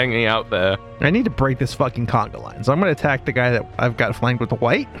Sort of hanging out there. I need to break this fucking conga line, so I'm going to attack the guy that I've got flanked with the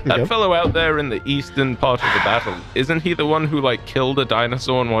white. That Yep. fellow out there in the eastern part of the battle, isn't he the one who like killed a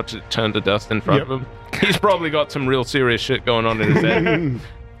dinosaur and watched it turn to dust in front Yep. of him? He's probably got some real serious shit going on in his head.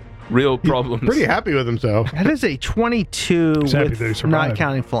 Real problems. Pretty happy with himself. That is a 22 He's happy with that he not survived.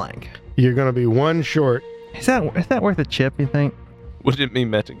 counting flank. You're going to be 1 short. Is that worth a chip, you think? Would it be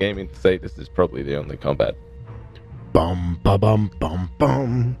metagaming to say this is probably the only combat? Bum, ba, bum, bum,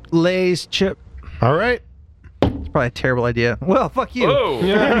 bum. Lay's chip. All right. It's probably a terrible idea. Well, fuck you. Oh!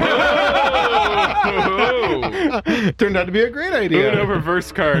 Turned out to be a great Ooh, idea. no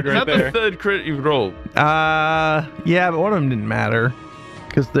reverse card Is right that there. the third crit you've rolled? Yeah, but one of them didn't matter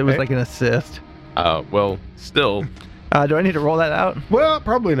because there was Hey. like an assist. Well, still. Do I need to roll that out? Well,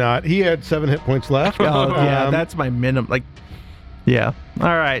 probably not. He had 7 hit points left. Oh, yeah, Um, that's my minimum. Like, Yeah.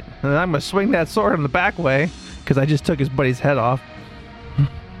 All right. And I'm gonna swing that sword on the back way because I just took his buddy's head off.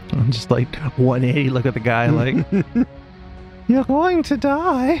 I'm just like 180. Look at the guy like, you're going to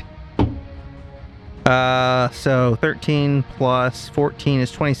die. So 13 plus 14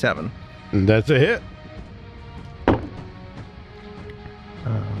 is 27. And that's a hit.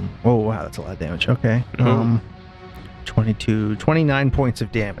 Oh wow, that's a lot of damage. Okay. 29 points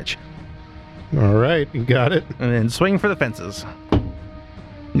of damage. All right, you got it. And then swing for the fences.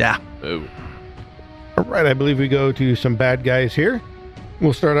 Yeah. Oh. All right, I believe we go to some bad guys here.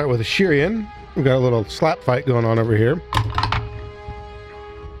 We'll start out with a Shirian. We've got a little slap fight going on over here.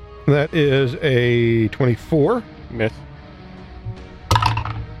 That is a 24. Miss.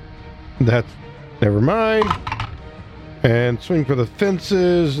 That's never mind. And swing for the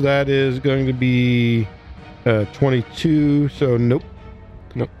fences. That is going to be 22. So nope.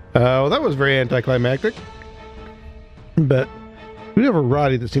 Well, that was very anticlimactic. But we have a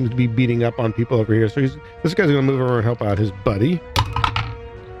Roddy that seems to be beating up on people over here. So this guy's going to move over and help out his buddy.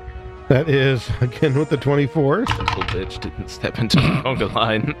 That is, again, with the 24. Simple bitch didn't step into the conga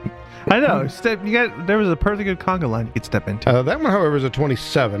line. I know. There was a perfectly good conga line you could step into. That one, however, is a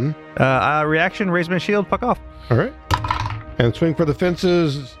 27. Reaction, raise my shield, fuck off. All right. And swing for the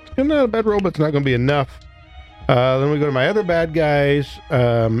fences. It's not a bad roll, but it's not going to be enough. Then we go to my other bad guys.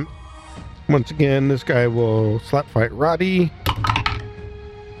 Once again, this guy will slap fight Roddy.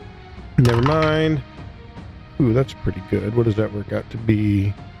 Never mind. Ooh, that's pretty good. What does that work out to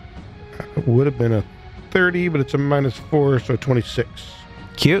be? Would have been a 30, but it's a -4, so 26.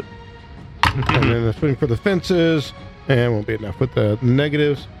 Cute. And then a swing for the fences. And won't be enough with the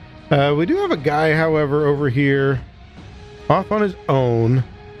negatives. We do have a guy, however, over here off on his own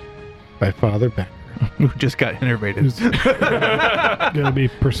by Father Becker. Who just got innervated. Gotta be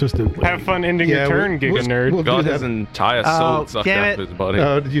persistent. Have fun ending your turn, Giga Nerd. we'll do Got that. his entire soul sucked damn out it. of his body.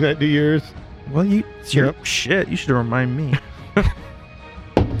 Oh, did you not do yours? Well, it's your Yep. shit. You should remind me.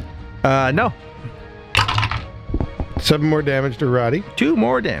 No. 7 more damage to Roddy. 2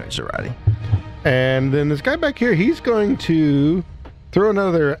 more damage to Roddy. And then this guy back here, he's going to throw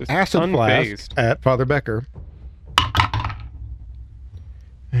another Just acid flask unfazed. at Father Becker.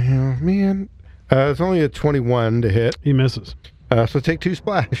 Oh, man. It's only a 21 to hit. He misses. So take 2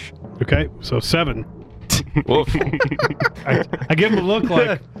 splash. Okay, so 7. Woof. I give him a look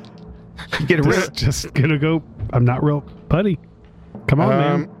like, You get a rip. just gonna go. I'm not real putty. Come on,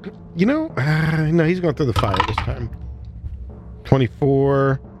 man. You know, no, he's going through the fire this time.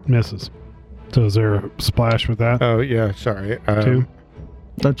 24. Misses. So is there a splash with that? Oh, yeah, sorry. 2.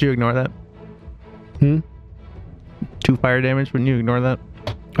 Don't you ignore that? 2 fire damage. Wouldn't you ignore that?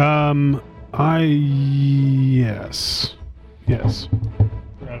 Yes.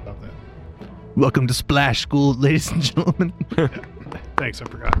 Forgot about that. Welcome to Splash School, ladies and gentlemen. Thanks, I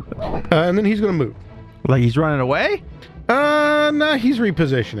forgot. And then he's going to move. Like he's running away? No, he's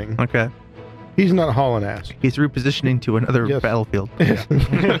repositioning. Okay. He's not hauling ass. He's repositioning to another Yes. battlefield.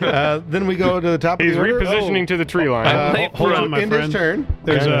 Then we go to the top He's of the order. repositioning to the tree line. Hold on, my in his friend. turn.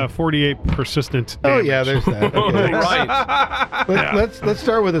 There's Yeah. a 48 persistent Oh, damage. yeah, there's that. Okay. Right. Let's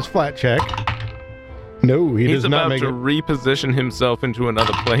start with his flat check. No, he He's does not about make to it. reposition himself into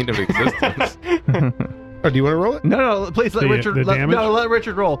another plane of existence. Oh, do you want to roll it? No, please let The- Richard. the damage? Let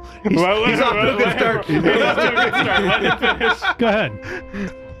Richard roll. He's off to a good start. Let him finish. Go ahead.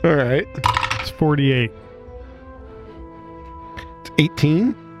 All right. It's 48. It's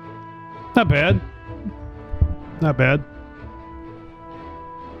 18. Not bad. Not bad.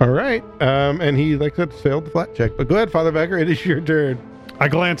 All right. And he, like I said, failed the flat check. But go ahead, Father Becker. It is your turn. I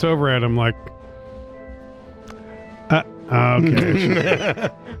glance over at him like, okay.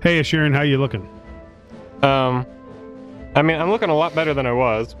 Hey, Asherin, how you looking? I mean, I'm looking a lot better than I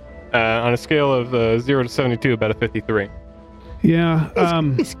was. On a scale of 0 to 72, about a 53. Yeah.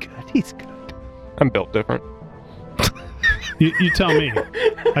 He's good. He's good. I'm built different. You tell me.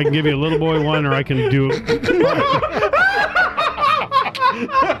 I can give you a little boy one, or I can do.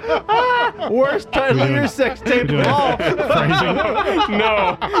 Worst title of your sex tape of all.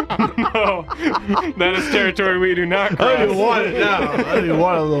 No, that is territory we do not I cross. didn't want it now. I didn't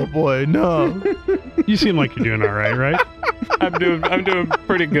want a little boy. No. You seem like you're doing all right? I'm doing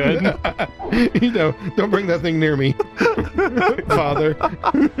pretty good. Don't bring that thing near me, Father. All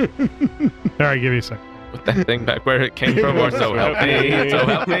right, give me a second. Put that thing back where it came from, or so help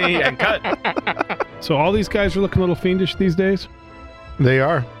me, and cut. So all these guys are looking a little fiendish these days. They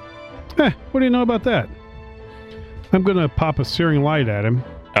are. What do you know about that? I'm gonna pop a searing light at him,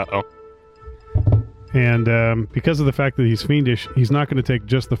 Uh-oh. and because of the fact that he's fiendish, he's not going to take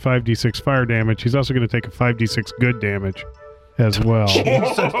just the 5d6 fire damage. He's also going to take a 5d6 good damage, as well.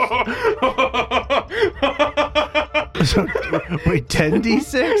 So, wait,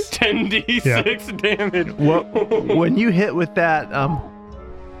 10d6? 10d6 damage. When you hit with that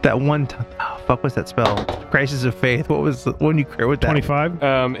fuck, what's that spell? Crisis of Faith. What was when you crit with that? 25?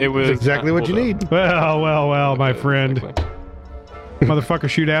 It was That's exactly what you hold need. Well, my friend. Motherfucker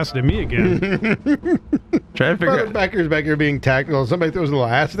shoot acid at me again. Try to figure Father out. Becker's back here being tactical. Somebody throws a little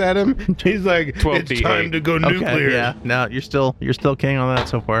acid at him. He's like, 12 it's time D8. to go nuclear. Okay, yeah. No, you're still king on that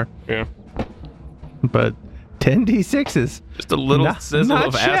so far. Yeah. But 10d6s. Just a little Not- sizzle not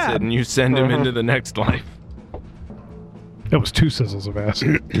of shabby. acid, and you send him into the next life. That was 2 sizzles of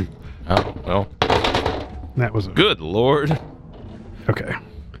acid. Oh well, That was a good lord. okay.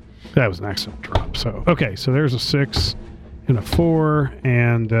 That was an excellent drop. So okay, so there's a 6 and a 4,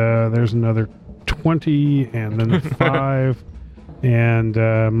 and there's another 20, and then a 5,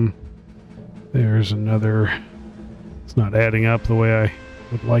 and there's another. It's not adding up the way I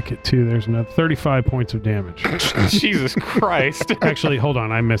would like it to. There's another 35 points of damage. Jesus Christ. Actually, hold on,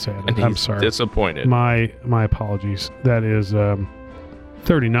 I misadded. And I'm he's sorry. disappointed. My apologies. That is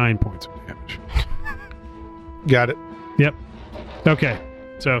 39 points of damage. Got it. Yep. Okay.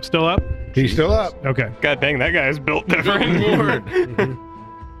 So still up? He's still up. Okay. God dang, that guy is built different. Lord.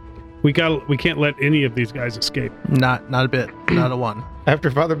 We can't let any of these guys escape. Not a bit. Not a one.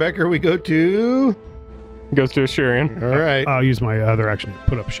 After Father Becker, we go to. Goes to Ashurian. All right. I'll use my other action to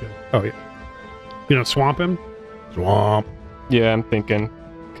put up a shield. Oh, yeah. You know, swamp him? Swamp. Yeah, I'm thinking.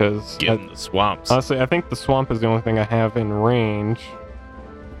 Because Get in the swamps. honestly, I think the swamp is the only thing I have in range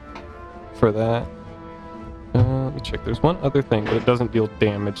for that. Let me check. There's one other thing, but it doesn't deal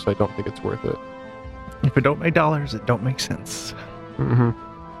damage, so I don't think it's worth it. If it don't make dollars, it don't make sense. Mm-hmm.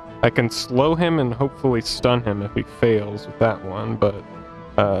 I can slow him and hopefully stun him if he fails with that one, but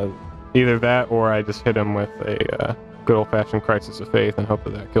either that or I just hit him with a good old-fashioned Crisis of Faith and hope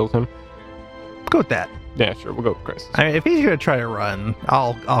that kills him. Go with that. Yeah, sure, we'll go with Crisis. I mean, if he's gonna try to run,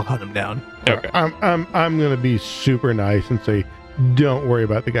 I'll hunt him down. Okay. I'm gonna be super nice and say, don't worry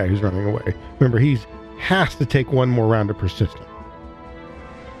about the guy who's running away. Remember, has to take one more round of persistent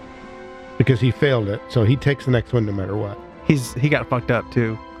because he failed it, so he takes the next one no matter what. He got fucked up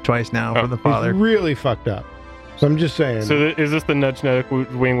too twice now for the father. He's really fucked up. So I'm just saying. So is this the nudge nudge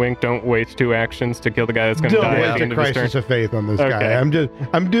wing wink? Don't waste 2 actions to kill the guy that's going to don't die at waste the a end of his turn. crisis of faith on this Okay. guy.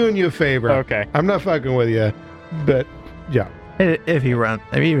 I'm doing you a favor. Okay. I'm not fucking with you, but yeah. If he run,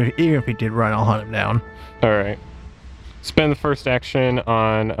 I mean, even if he did run, I'll hunt him down. All right. Spend the first action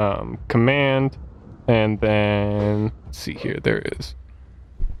on command, and then let's see here. There is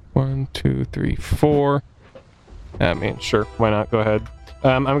 1, 2, 3, 4. I mean, sure, why not? Go ahead.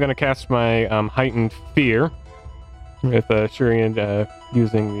 I'm going to cast my heightened fear with Shurian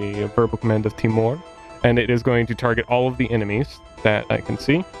using the verbal command of Timur, and it is going to target all of the enemies that I can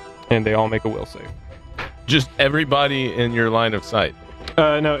see, and they all make a will save. Just everybody in your line of sight.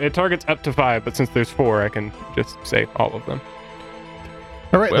 No, it targets up to 5, but since there's 4, I can just say all of them.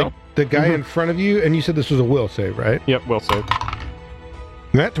 All right, Well. the guy in front of you, and you said this was a will save, right? Yep, will save.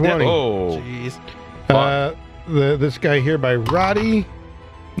 Nat 20. Oh, Jeez. This guy here by Roddy,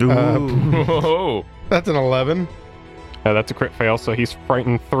 Ooh. whoa. that's an 11. That's a crit fail, so he's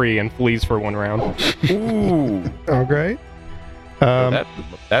frightened 3 and flees for 1 round. Ooh. Okay. Um,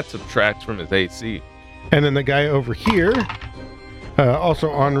 That subtracts from his AC. and then the guy over here, also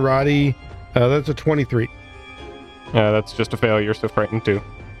on Roddy, that's a 23. That's just a failure, so frightened 2.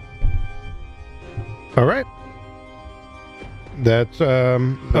 All right. That's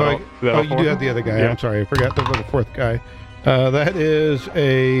That'll- that'll you do form? have the other guy. Yeah. I'm sorry, I forgot the fourth guy. That is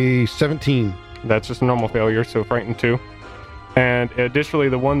a 17. That's just a normal failure, so frightened 2. And additionally,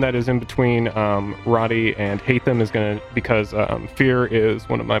 the one that is in between Roddy and Hatham is going to, because Fear is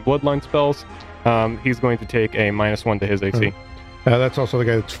one of my bloodline spells, he's going to take a -1 to his AC. That's also the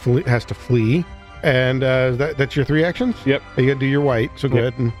guy that has to flee. And that's your 3 actions? Yep. You got to do your white, so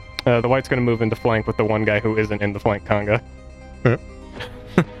good. And The white's going to move into flank with the one guy who isn't in the flank conga.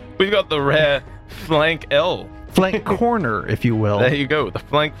 We've got the rare flank L. Flank corner, if you will. There you go, the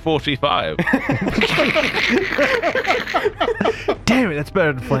flank 45. Damn it, that's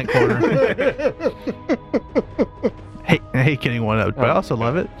better than flank corner. I hate getting one up, but I also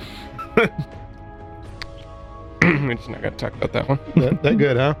love it. We're just not going to talk about that one. that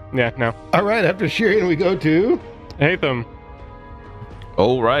good, huh? Yeah, no. All right, after Shirian, we go to... Hatham.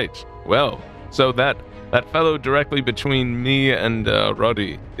 All right. Well, so that fellow directly between me and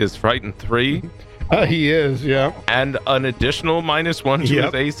Roddy is frightened 3, he is, yeah. and an additional -1 to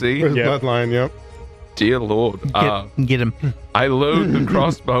Yep. his AC. For his Yep. bloodline, yep. Dear Lord. Get him. I load the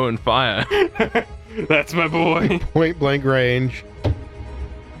crossbow and fire. That's my boy. Point blank range.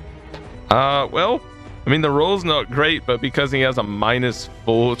 Well, I mean, the roll's not great, but because he has a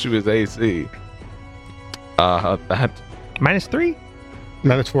 -4 to his AC, that -3?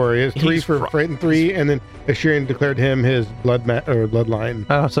 -4. He has 3 He's for fr- frightened 3, and then Assyrian declared him his bloodline.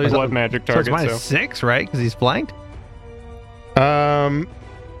 Oh, so he's Blood magic so it's target. -6, right? Because he's flanked.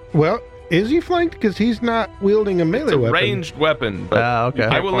 Well, is he flanked? Because he's not wielding a melee it's a weapon. ranged weapon. But Okay.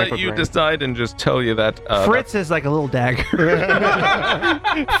 I will Point let with you range. decide and just tell you that Fritz is like a little dagger.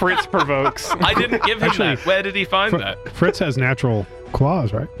 Fritz provokes. I didn't give him Actually, that. Where did he find that? Fritz has natural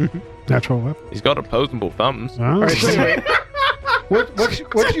claws, right? Natural weapon. He's got opposable thumbs. Oh. All right, so anyway,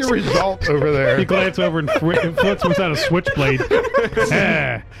 what's your result over You there? glance over and Fritz whips out a switchblade.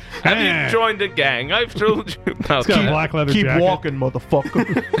 Ah, Have ah. you joined a gang? I've told you about It's got a that. black leather Keep jacket. walking,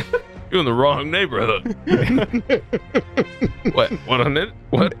 motherfucker. You're in the wrong neighborhood. What on it?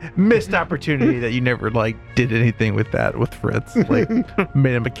 What? Missed opportunity that you never like did anything with that with Fritz. Like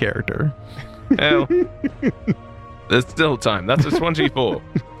made him a character. Hell, there's still time. That's a 24.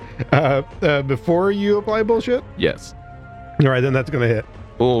 Before you apply bullshit? Yes. All right, then that's going to hit.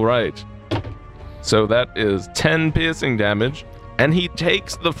 All right. So that is 10 piercing damage, and he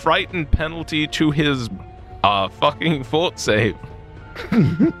takes the frightened penalty to his fucking fort save.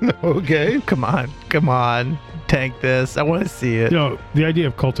 Okay. Come on. Tank this. I want to see it. You know, the idea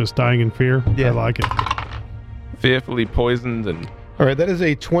of cultists dying in fear, Yeah. I like it. Fearfully poisoned and All right, that is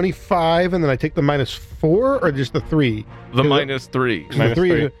a 25, and then I take the -4 or just the 3? the Is it- -3. The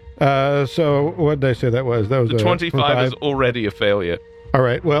 3. So what did I say that was? That was The a 25 is already a failure. All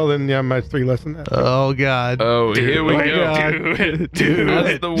right, well then, yeah, my 3 less than that. Oh God. Oh, here we Oh, go.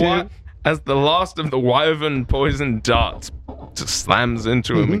 God. As the last of the wyvern poison darts just slams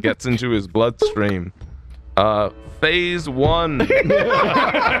into him and gets into his bloodstream. Phase 1.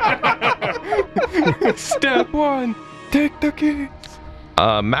 Step 1. Take the keys.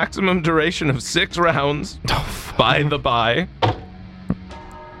 Maximum duration of 6 rounds. By the by.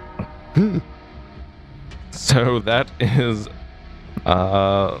 So that is,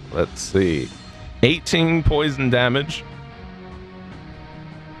 let's see, 18 poison damage,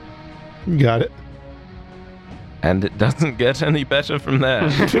 Got it. and it doesn't get any better from there.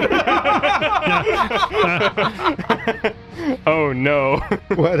 Oh no.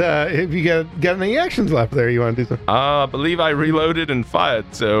 What have you got any actions left there? You want to do something? I believe I reloaded and fired,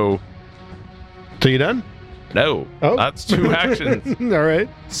 so So you done? no, Oh, that's 2 actions. All right.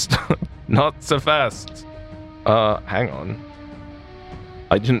 Not so fast. Hang on.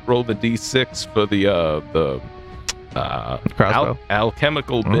 I didn't roll the d6 for the Crossbow.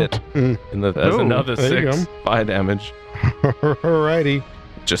 alchemical bit. Mm. And there's Oh, another there you 6 go. fire damage. Alrighty.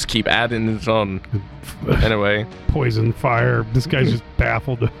 Just keep adding it on. Anyway. Poison, fire. This guy's just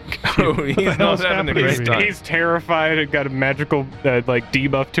baffled. Oh, he's not hell's having a happening great to me? time. He's terrified and got a magical like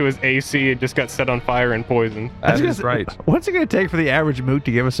debuff to his AC and just got set on fire and poisoned. That is right. What's it gonna take for the average moot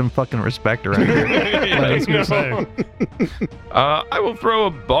to give us some fucking respect around here? I was gonna say. I will throw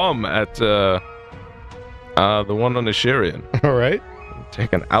a bomb at the one on Assyrian. All right.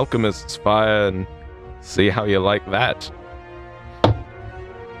 Take an alchemist's fire and see how you like that.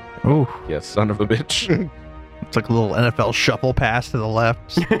 Ooh, You son of a bitch. it's like a little NFL shuffle pass to the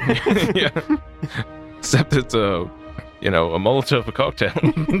left. Yeah. Except it's a Molotov cocktail.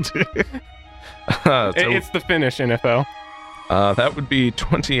 So, It's the finish, NFL. that would be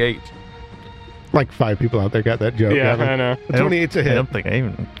 28. Like 5 people out there got that joke. Yeah, Gavin. I know. 28's a I hit. don't think I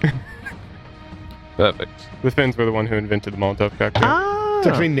even. Perfect. The Finns were the one who invented the Molotov cocktail. It's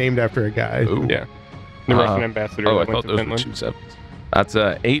actually named after a guy. Ooh. Yeah. The Russian ambassador Oh, I that thought went to those were Finland. 2 sevens. That's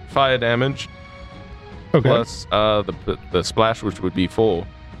 8 fire damage Okay. plus the splash, which would be 4.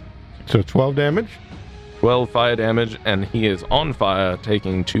 So 12 damage. 12 fire damage, and he is on fire,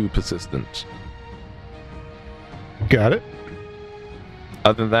 taking 2 persistent. Got it.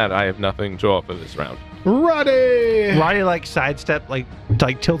 Other than that, I have nothing to offer this round. Roddy! Roddy like sidestep, like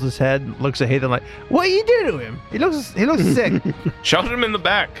tilts his head, looks at Hayden like, "What you do to him? He looks sick." Shot him in the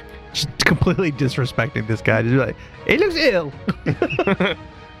back. Just completely disrespecting this guy. Just like, he looks ill.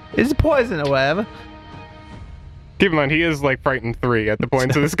 It's poison or whatever. Keep in mind, he is like frightened 3 at the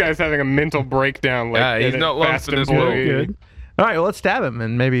point, so this guy's having a mental breakdown. Like, Yeah, he's in not long Fast for and this Blue. world. Good. All right, well, let's stab him,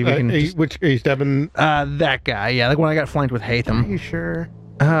 and maybe we can. Just, Which are you stabbing? that guy, yeah, like when I got flanked with Hatham. You sure?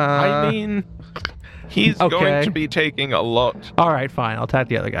 I mean, he's okay. going to be taking a lot. All right, fine. I'll attack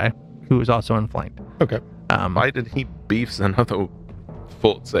the other guy, who is also unflanked. Okay. Why did he beefs another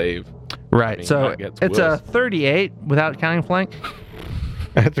fort save? Right. mean, So that gets it's a worse. 38 without counting flank.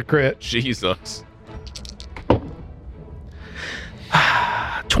 That's a crit. Jesus.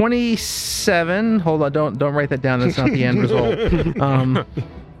 27. Hold on, don't write that down. That's not the end result.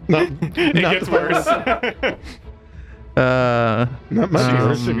 It gets worse. Not much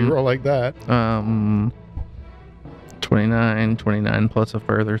worse if you roll like that. 29 plus a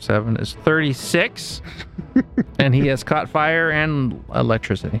further 7 is 36. And he has caught fire and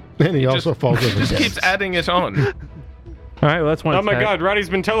electricity. And he also falls over Just dead. keeps adding it on. All right, well, that's one. Oh my attack. god, Roddy's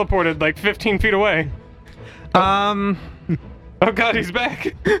been teleported like 15 feet away. Oh god, he's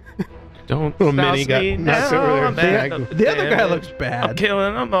back. Don't Little stop Minnie got me knocked now. over there. I'm Bad. The other guy looks I'm bad.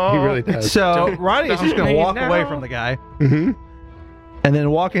 killing them all. He really does. So Don't Ronnie is just stop going to me walk away now. from the guy Mm-hmm. and then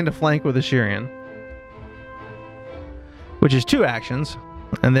walk into flank with a Shirian, which is 2 actions.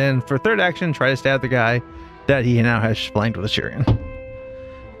 And then for third action, try to stab the guy that he now has flanked with a Shirian.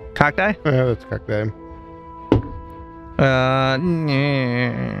 Cock die? That's cocked at him.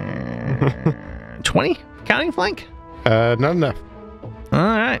 20? Counting flank? Not enough. All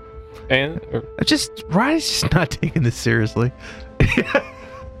right. And Ronnie's just not taking this seriously.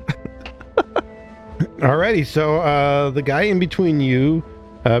 Alrighty, so the guy in between you,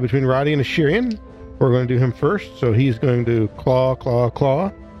 between Roddy and Ashirian, we're going to do him first. So he's going to claw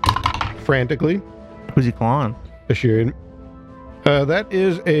frantically. Who's he clawing? Ashirian.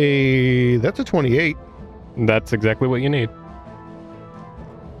 That's a 28. that's exactly what you need.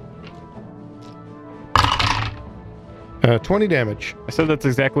 20 damage. I said that's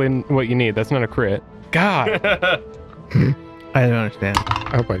exactly what you need. That's not a crit. God. I don't understand.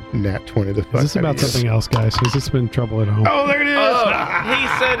 I hope I nat 20 the fuck. Is this out about of you. something else, guys? Has this been trouble at home? Oh, there it is. He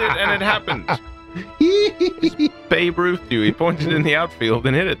said it and it happened. Babe Ruth you. He pointed in the outfield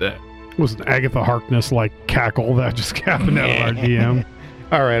and hit it there. It was an Agatha Harkness like cackle that just happened out of our DM.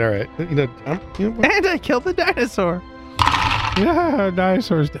 All right. You know what? And I killed the dinosaur. Yeah,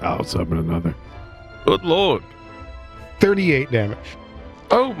 dinosaurs. Oh, something or another. Good lord. 38 damage.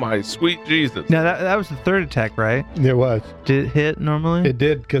 Oh my sweet Jesus. Now that was the third attack, right? It was. Did it hit normally? It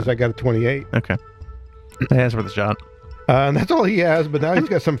did because I got a 28. Okay. That's worth a shot. And that's all he has, but now he's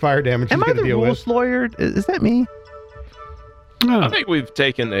got some fire damage he's Am I going to the deal rules with. lawyer? Is that me? I think we've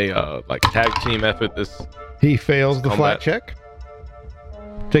taken a tag team effort this. He fails the Combat. flat check.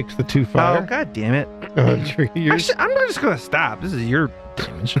 Takes the 2 Oh, fire. god damn it. Yours. I'm not just going to stop. This is your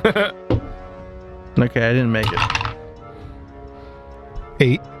damage. Okay, I didn't make it.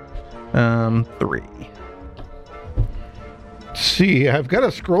 8. 3. See, I've got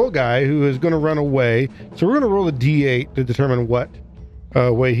a scroll guy who is going to run away. So we're going to roll a d8 to determine what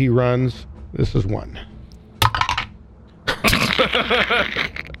way he runs. This is 1.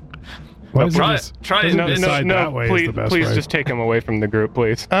 Why is Try- this? try doesn't it. No, decide that way please, is the best please way. just take him away from the group,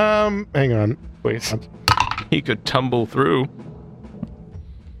 please. Hang on. Please. He could tumble through.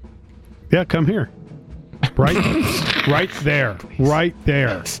 Yeah, come here. Right there. Right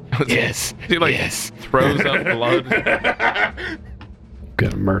there. Yes. He throws up blood.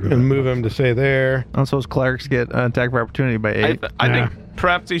 Gonna murder And them. move him to say there. Also, those clerics get attack of opportunity by 8. I Yeah. think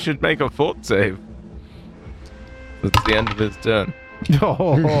perhaps he should make a fort save. That's the end of his turn.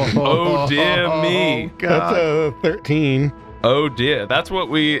 Oh, dear me. That's a 13. Oh dear, that's what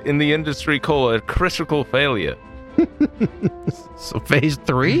we in the industry call a critical failure. So phase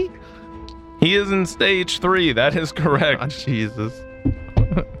 3? He is in stage 3. That is Oh, correct. Jesus.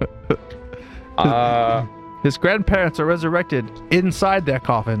 Uh, His grandparents are resurrected inside their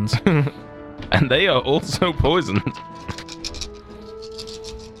coffins. and they are also poisoned.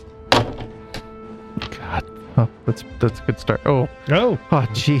 God. Oh, that's a good start. Oh, Oh,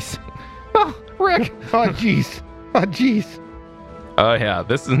 jeez. Oh, Rick. Oh, jeez. Oh yeah,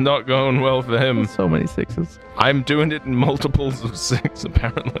 this is not going well for him. So many 6s. I'm doing it in multiples of 6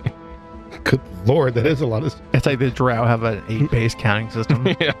 apparently. Good lord, that is a lot of... It's like the Drow have an 8-base counting system.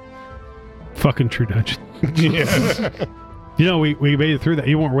 Yeah. fucking True Dungeon. Yeah. You know, we made it through that.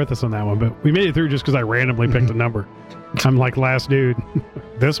 You weren't with us on that one, but we made it through just because I randomly picked a number. I'm like, last dude.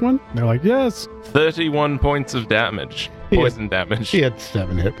 This one? They're like, yes. 31 points of damage. Poison damage. He had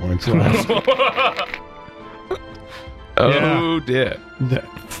 7 hit points left. Oh dear.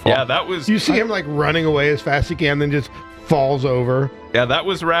 Yeah, that was You see him like running away as fast as he can, then just falls over. that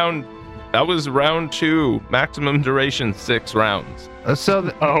was round 2. Maximum duration 6 rounds.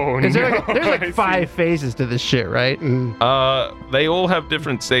 So, Oh, is there no. there's I like see. 5 phases to this shit, right? Mm. They all have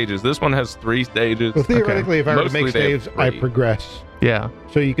different stages. This one has 3 stages. Well, theoretically, if I were to Mostly make they have saves, I 3. progress. Yeah.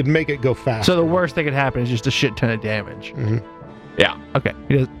 So you could make it go fast. So the worst that could happen is just a shit ton of damage. Yeah. Okay.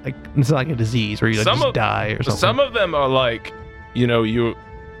 It's not like a disease where you just die or something. Some of them are like, you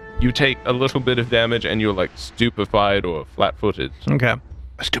take a little bit of damage and you're like stupefied or flat-footed. Okay.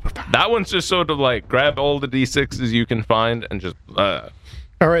 That one's just sort of like grab all the d6s you can find and just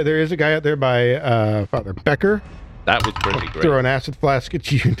All right, there is a guy out there by Father Becker. That was pretty great. Throw an acid flask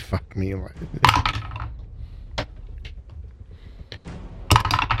at you. Fuck me. We're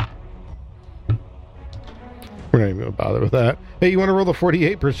not even going to bother with that. Hey, you want to roll the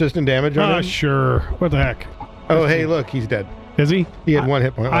 48 persistent damage on him? Sure. What the heck? Oh, hey, look, he's dead. Is he? He had 1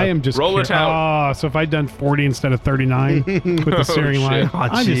 hit point left. I am just Roll it out. Oh, so if I'd done 40 instead of 39 with the searing shit. line, Oh,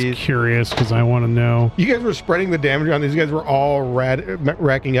 I'm jeez. just curious because I want to know. You guys were spreading the damage around. These guys were all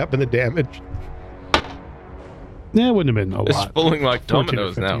racking up in the damage. Yeah, it wouldn't have been a It's lot. falling like 14 or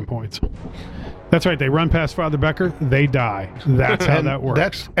dominoes 15 now. points. That's right. They run past Father Becker, they die. That's how And that works.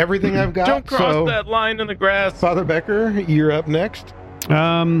 That's everything I've got. Don't cross so, that line in the grass. Father Becker, you're up next. You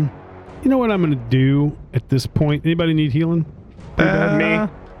know what I'm going to do at this point? Anybody need healing? Me.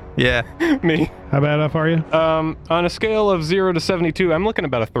 Yeah. Me. How bad off are you? On a scale of 0 to 72, I'm looking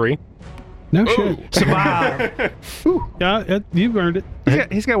about a 3. No Ooh. shit. Survive. Yeah, you've earned it.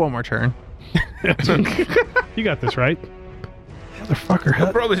 He's got one more turn. You got this, right? Motherfucker.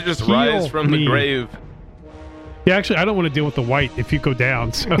 He'll probably just Heal rise from the me. grave. Yeah, actually, I don't want to deal with the white if you go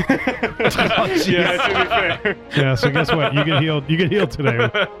down. So Yeah, to be fair. yeah, so guess what? You get healed. You get healed today.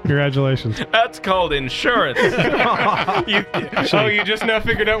 Congratulations. That's called insurance. You just now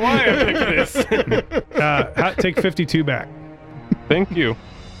figured out why I picked this. Take 52 back. Thank you.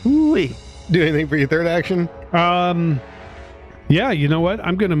 Ooh-wee. Do anything for your third action? Yeah, you know what?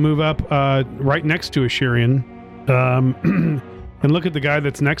 I'm going to move up right next to Ashirian and look at the guy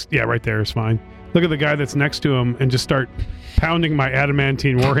that's next. Yeah, right there is fine. Look at the guy that's next to him and just start pounding my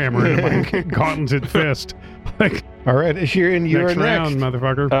adamantine warhammer into my gauntleted fist. Like, All right, Ashirian, you're next round, next.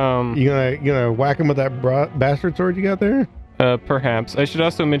 motherfucker. You gonna whack him with that bastard sword you got there? Perhaps. I should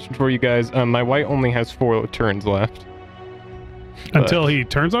also mention for you guys, my white only has 4 turns left. Until he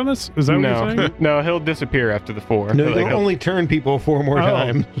turns on us? Is that what you're No, saying? no, he'll disappear after the 4. No, Like, you'll he'll- only turn people 4 more Oh.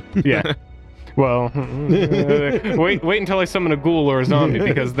 times. Yeah. Well, wait until I summon a ghoul or a zombie,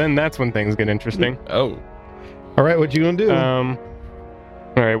 because then that's when things get interesting. Oh. All right, what you gonna do? All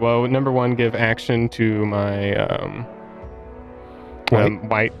right. Well, number 1, give action to my White?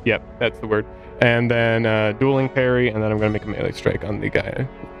 white. Yep, that's the word. And then dueling parry, and then I'm gonna make a melee strike on the guy.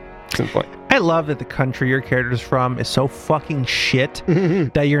 Simple. I love that the country your character's from is so fucking shit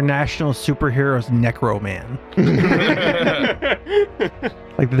that your national superhero is Necroman.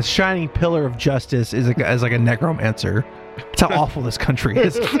 Like the shining pillar of justice is like a necromancer. That's how awful this country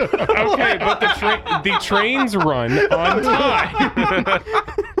is. Okay, but the trains run on time.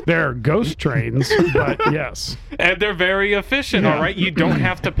 They're ghost trains, but yes. And they're very efficient, all right? You don't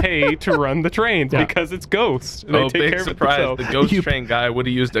have to pay to run the trains because it's ghosts. They Oh, take big care surprise. of The it ghost You- train guy would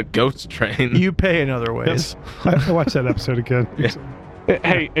have used a ghost train. You pay in other ways. I watched that episode again. themselves.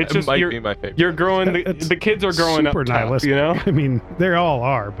 Hey, it's It just might you're, be my favorite. you're growing. It's The kids are growing up super tough, nihilistic. you know. I mean, they all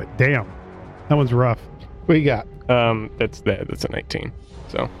are, but damn, that one's rough. What you got? That's a 19.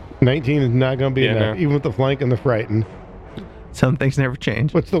 So 19 is not gonna be Yeah, enough, no. even with the flank and the frighten. Some things never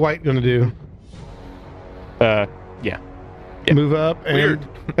change. What's the white gonna do? yeah. Yeah. Move up and Weird.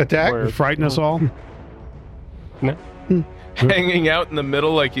 attack? Word. Frighten us all. No. Hanging out in the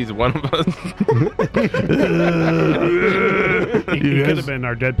middle like he's one of us. He could have been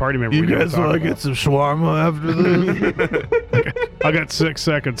our dead party member. we didn't talk about. some shawarma after this? I got 6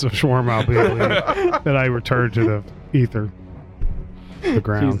 seconds of shawarma. I'll be able to- that I return to the ether, the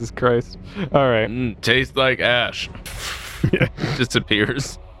ground. Jesus Christ. All right. Tastes like ash.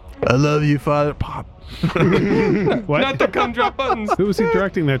 Disappears. I love you, Father. Pop. What? Not the cum drop buttons. Who was he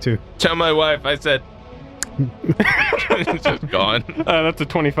directing that to? Tell my wife I said. It's just gone. That's a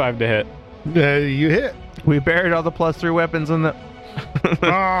 25 to hit. You hit. We buried all the +3 weapons in the.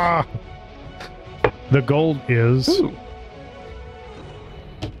 Ah, the gold is. Ooh.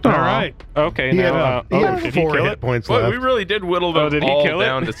 All right. Okay. He had, Now, he had did he 4 kill hit it? points Well, left. we really did whittle them did he all kill it?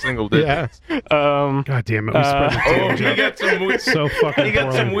 down to single Yeah. digits. God damn it! We spread the Oh, damage he out got some weird. so fucking He got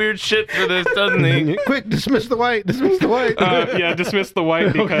poorly. some weird shit for this, doesn't he? Quick, dismiss the white. Dismiss the white. Yeah, dismiss the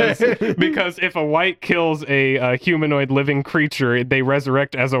white because if a white kills a humanoid living creature, they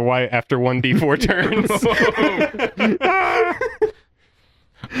resurrect as a white after 1d4 turns.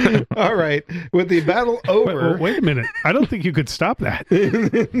 All right. With the battle over. Wait a minute. I don't think you could stop that.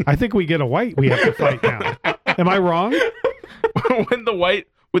 I think we get a white we have to fight now. Am I wrong?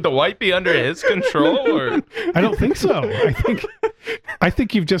 Would the white be under his control, or I don't think so. I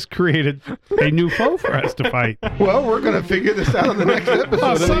think you've just created a new foe for us to fight. Well, we're going to figure this out in the next episode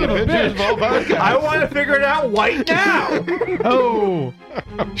of son the of a Adventures of All Podcast. I want to figure it out right now. Oh,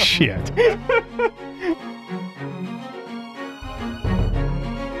 shit.